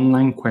preparing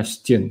online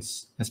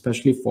questions,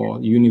 especially for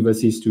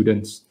university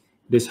students.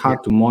 It is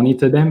hard to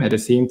monitor them. At the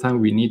same time,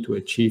 we need to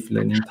achieve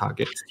learning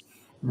targets.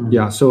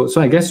 Yeah, so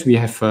I guess we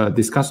have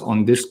discussed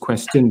on this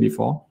question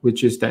before,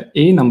 which is that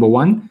number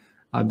one,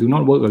 do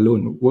not work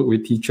alone. Work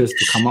with teachers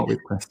to come up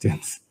with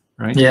questions,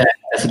 right? Yeah,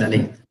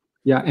 definitely.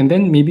 Yeah, and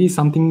then maybe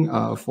something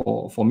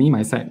for me,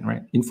 my side,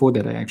 right? Info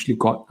that I actually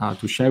got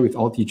to share with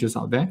all teachers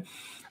out there.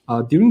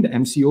 During the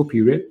MCO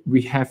period,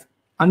 we have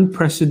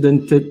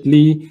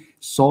unprecedentedly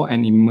saw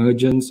an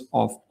emergence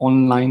of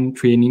online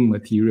training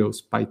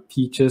materials by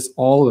teachers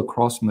all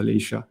across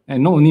Malaysia,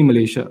 and not only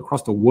Malaysia,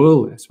 across the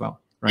world as well,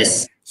 right?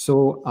 Yes.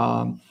 So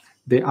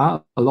there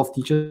are a lot of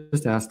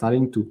teachers that are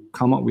starting to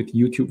come up with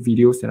YouTube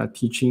videos that are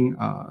teaching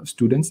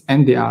students,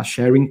 and they are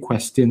sharing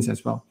questions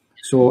as well.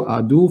 So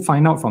do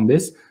find out from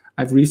this.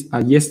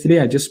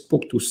 Yesterday, I just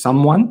spoke to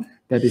someone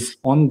that is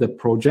on the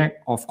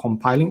project of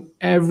compiling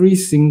every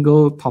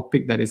single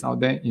topic that is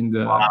out there in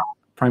the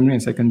primary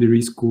and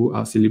secondary school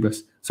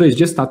syllabus. So it's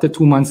just started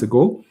 2 months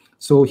ago.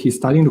 So he's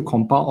starting to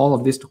compile all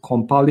of this, to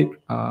compile it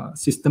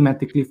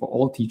systematically for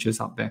all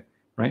teachers out there,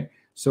 right?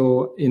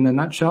 So in a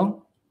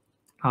nutshell,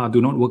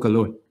 do not work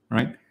alone,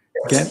 right?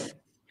 Get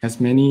as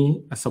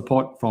many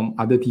support from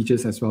other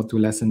teachers as well to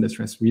lessen the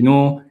stress. We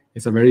know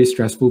it's a very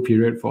stressful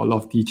period for a lot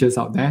of teachers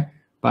out there,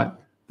 but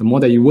the more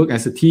that you work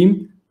as a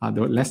team,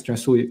 the less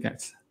stressful it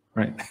gets,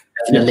 right?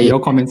 Your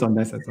comments on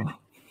that as well.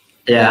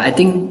 Yeah, I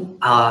think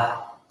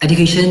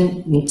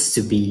education needs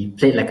to be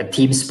played like a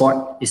team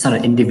sport. It's not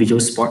an individual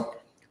sport.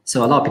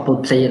 So a lot of people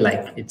play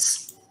like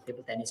it's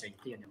table tennis or you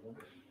play on your own.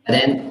 And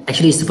then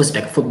actually it's supposed to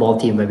be like a football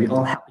team where we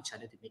all help each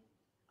other to make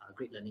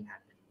great learning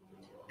happen.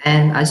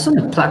 And I just want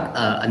to plug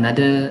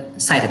another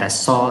site that I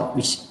saw,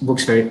 which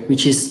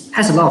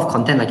has a lot of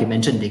content, like you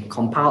mentioned. They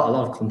compile a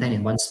lot of content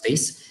in one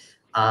space.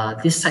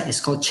 This site is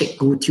called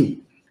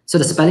ChikGooTube. So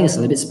the spelling is a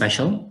little bit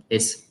special.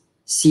 It's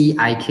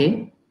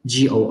ChikGoo,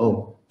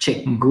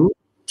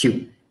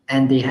 ChikGooTube.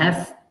 And they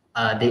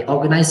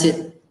organize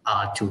it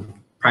to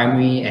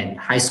primary and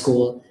high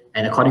school,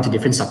 and according to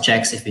different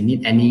subjects. If you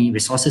need any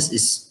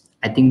resources,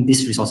 I think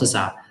these resources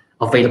are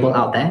available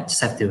out there. Just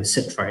have to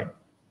search for it.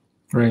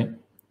 Right.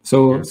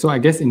 So I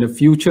guess in the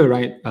future,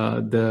 right,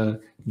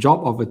 the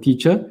job of a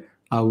teacher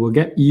will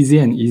get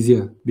easier and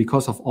easier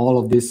because of all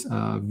of this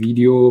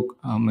video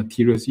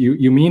materials.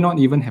 You may not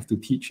even have to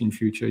teach in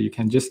future. You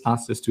can just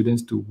ask the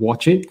students to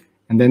watch it,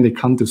 and then they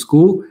come to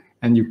school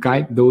and you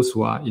guide those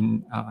who are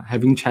in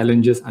having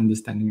challenges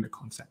understanding the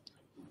concept.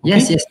 Okay?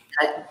 Yes.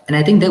 And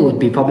I think that would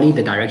be probably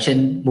the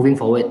direction moving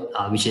forward,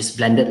 which is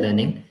blended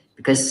learning.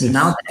 Because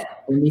now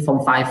that only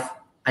Form 5,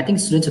 I think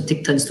students will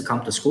take turns to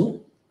come to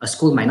school. A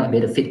school might not be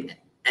able to fit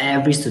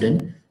every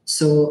student.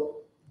 So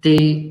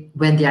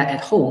when they are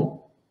at home,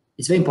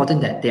 it's very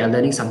important that they are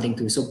learning something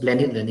too. So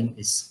blended learning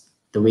is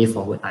the way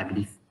forward, I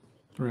believe.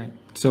 Right.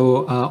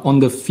 So on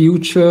the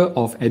future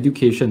of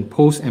education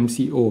post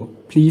MCO,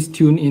 please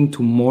tune in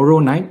tomorrow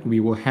night.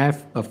 We will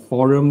have a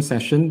forum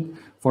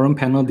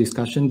panel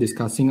discussion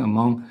discussing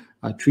among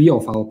 3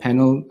 of our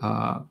panel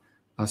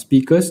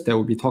speakers that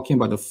will be talking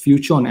about the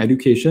future on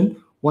education,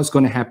 what's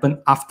going to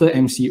happen after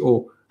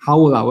MCO, how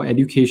will our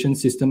education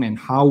system and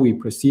how we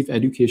perceive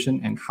education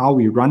and how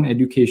we run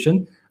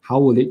education, how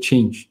will it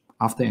change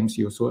after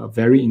MCO? So a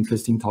very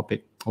interesting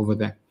topic over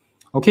there.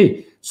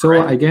 Okay, so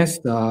I guess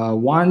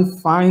one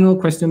final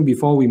question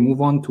before we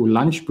move on to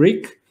lunch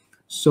break.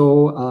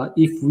 So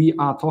if we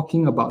are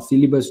talking about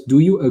syllabus, do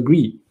you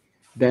agree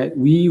that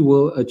we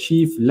will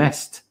achieve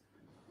less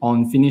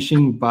on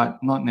finishing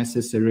but not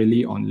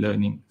necessarily on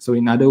learning? So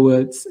in other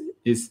words,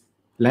 is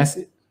less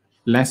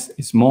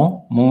is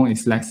more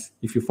is less.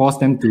 If you force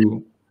them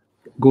to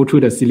go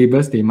through the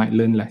syllabus, they might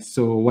learn less.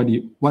 So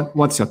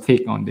what's your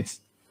take on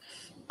this?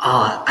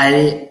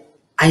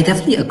 I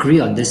definitely agree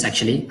on this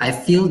actually. I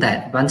feel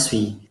that once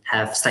we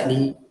have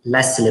slightly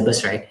less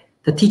syllabus, right,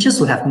 the teachers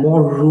will have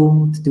more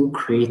room to do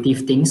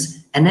creative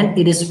things. And then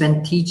it is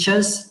when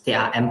teachers, they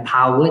are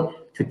empowered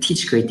to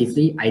teach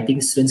creatively, I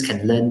think students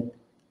can learn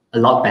a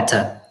lot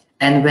better.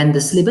 And when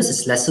the syllabus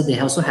is lesser, they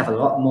also have a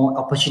lot more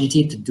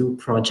opportunity to do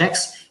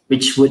projects,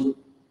 which would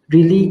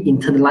really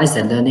internalize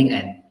their learning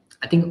and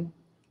I think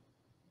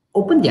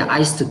open their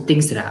eyes to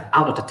things that are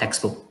out of the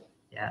textbook.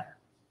 Yeah.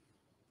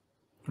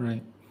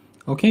 Right.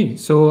 Okay,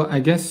 so I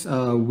guess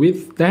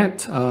with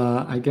that,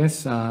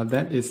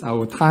 that is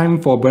our time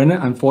for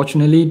Bernard.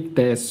 Unfortunately,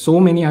 there's so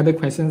many other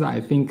questions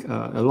I think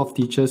a lot of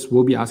teachers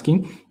will be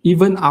asking.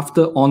 Even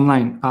after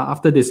online,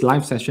 after this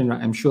live session, right,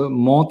 I'm sure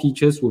more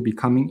teachers will be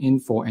coming in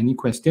for any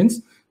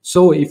questions.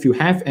 So if you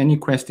have any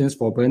questions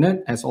for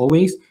Bernard, as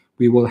always,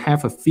 we will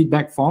have a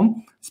feedback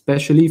form,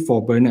 especially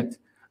for Bernard.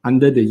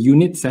 under the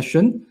unit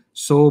session.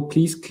 So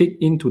please click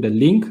into the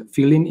link,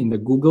 fill in the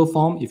Google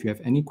form if you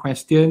have any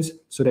questions,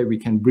 so that we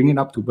can bring it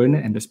up to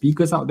Bernard and the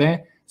speakers out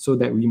there, so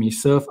that we may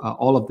serve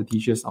all of the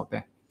teachers out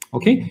there.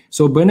 Okay,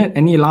 so Bernard,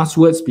 any last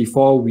words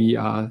before we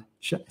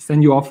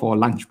send you off for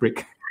lunch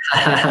break?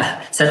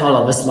 Send all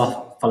of us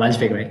off for lunch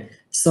break, right?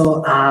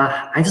 So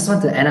I just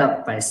want to end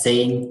up by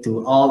saying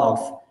to all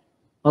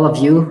of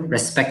you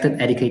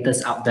respected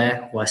educators out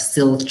there who are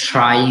still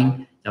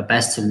trying your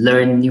best to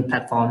learn new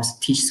platforms,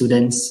 teach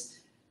students,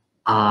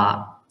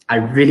 I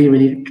really,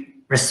 really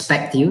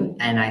respect you,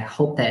 and I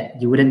hope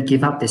that you wouldn't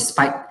give up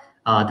despite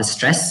the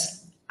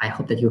stress. I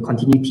hope that you'll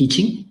continue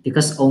teaching,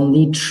 because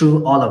only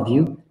through all of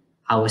you,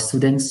 our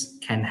students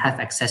can have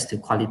access to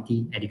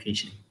quality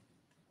education.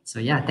 So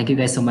yeah, thank you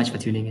guys so much for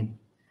tuning in.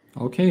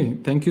 Okay,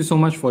 thank you so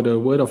much for the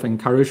word of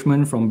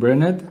encouragement from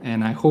Bernard,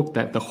 and I hope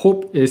that the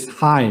hope is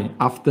high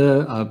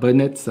after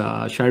Bernard's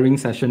sharing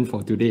session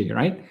for today,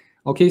 right?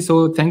 Okay,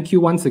 so thank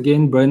you once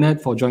again, Bernard,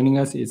 for joining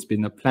us. It's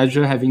been a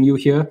pleasure having you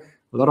here.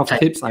 A lot of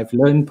tips I've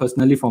learned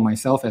personally for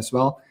myself as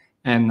well.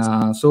 And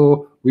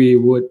so we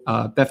would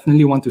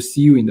definitely want to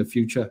see you in the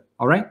future.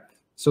 All right.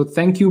 So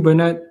thank you,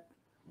 Bernard.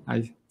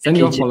 I send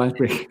you off for lunch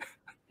break.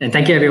 And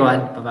thank you, everyone.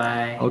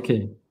 Bye-bye.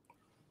 Okay.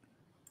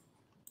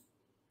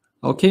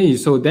 Okay,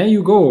 so there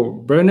you go.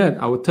 Bernard,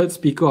 our third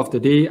speaker of the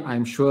day.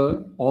 I'm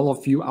sure all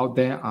of you out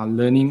there are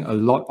learning a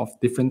lot of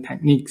different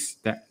techniques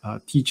that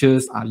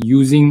teachers are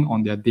using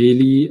on their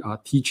daily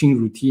teaching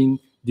routine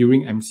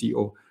during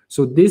MCO.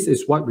 So this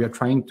is what we are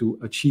trying to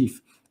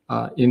achieve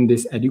in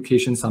this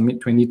Education Summit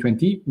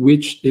 2020,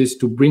 which is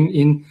to bring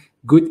in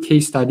good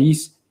case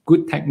studies,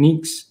 good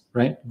techniques,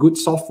 right? Good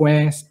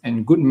softwares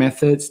and good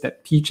methods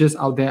that teachers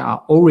out there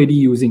are already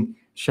using.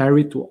 Share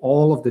it to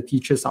all of the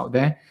teachers out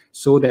there,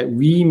 so that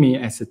we may,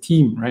 as a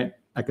team, right,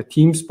 like a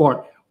team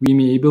sport, we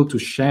may be able to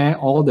share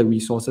all the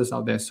resources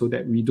out there, so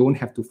that we don't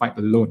have to fight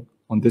alone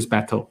on this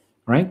battle,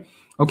 right?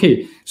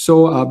 Okay,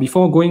 so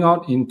before going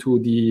out into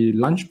the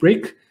lunch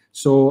break,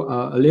 so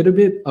a little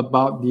bit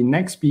about the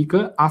next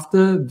speaker.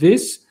 After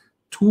this,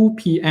 2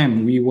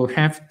 p.m., we will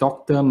have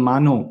Dr.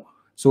 Mano.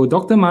 So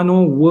Dr.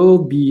 Mano will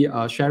be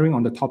sharing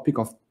on the topic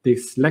of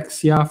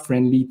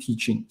dyslexia-friendly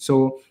teaching.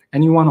 So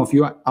any one of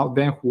you out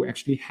there who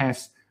actually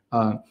has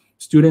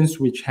students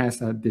which has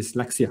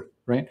dyslexia,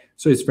 right?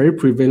 So it's very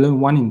prevalent.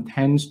 1 in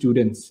 10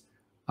 students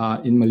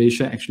in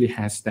Malaysia actually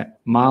has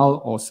that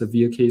mild or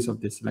severe case of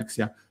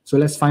dyslexia. So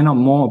let's find out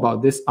more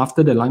about this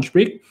after the lunch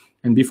break.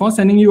 And before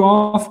sending you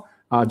off,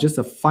 just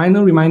a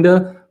final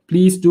reminder,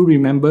 please do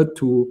remember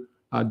to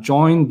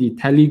join the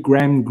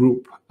Telegram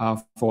group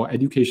for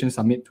Education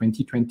Summit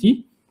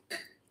 2020,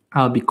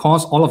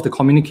 because all of the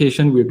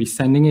communication, we'll be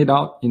sending it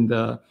out in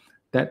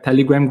that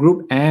Telegram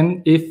group.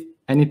 And if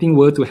anything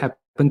were to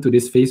happen to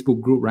this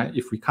Facebook group, right,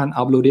 if we can't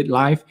upload it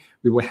live,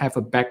 we will have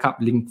a backup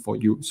link for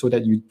you, so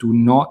that you do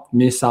not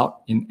miss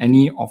out in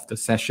any of the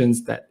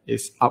sessions that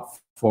is up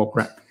for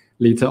grab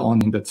later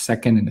on in the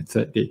second and the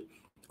third day.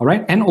 All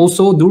right, and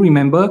also do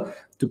remember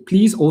to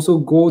please also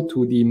go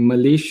to the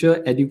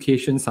Malaysia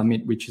Education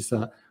Summit, which is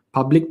a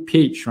public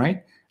page,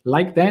 right?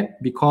 Like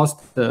that, because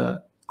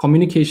the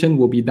communication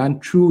will be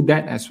done through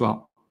that as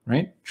well,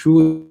 right?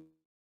 Through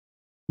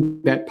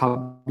that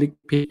public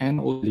page and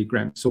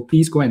Telegram. So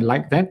please go and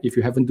like that if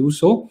you haven't do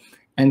so.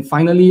 And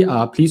finally,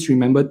 please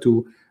remember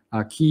to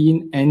key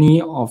in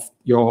any of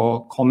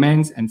your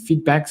comments and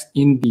feedbacks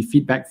in the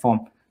feedback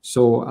form.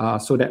 So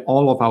so that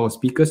all of our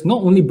speakers,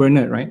 not only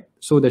Bernard, right?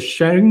 So the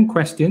sharing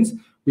questions,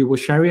 we will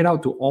share it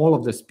out to all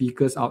of the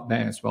speakers out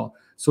there as well,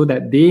 so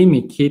that they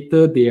may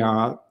cater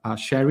their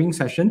sharing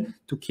session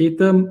to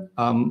cater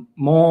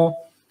more,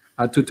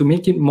 to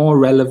make it more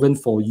relevant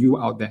for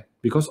you out there.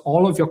 Because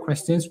all of your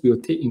questions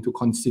we'll take into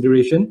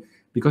consideration,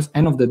 because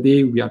end of the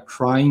day, we are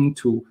trying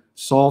to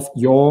solve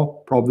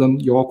your problem,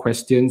 your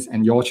questions,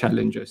 and your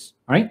challenges,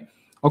 all right?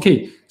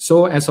 Okay,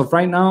 so as of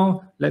right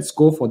now, let's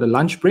go for the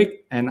lunch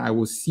break, and I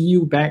will see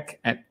you back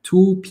at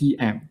 2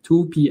 p.m.,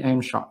 2 p.m.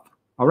 sharp.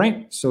 All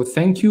right, so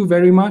thank you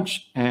very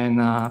much,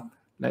 and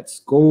let's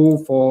go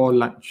for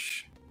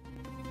lunch.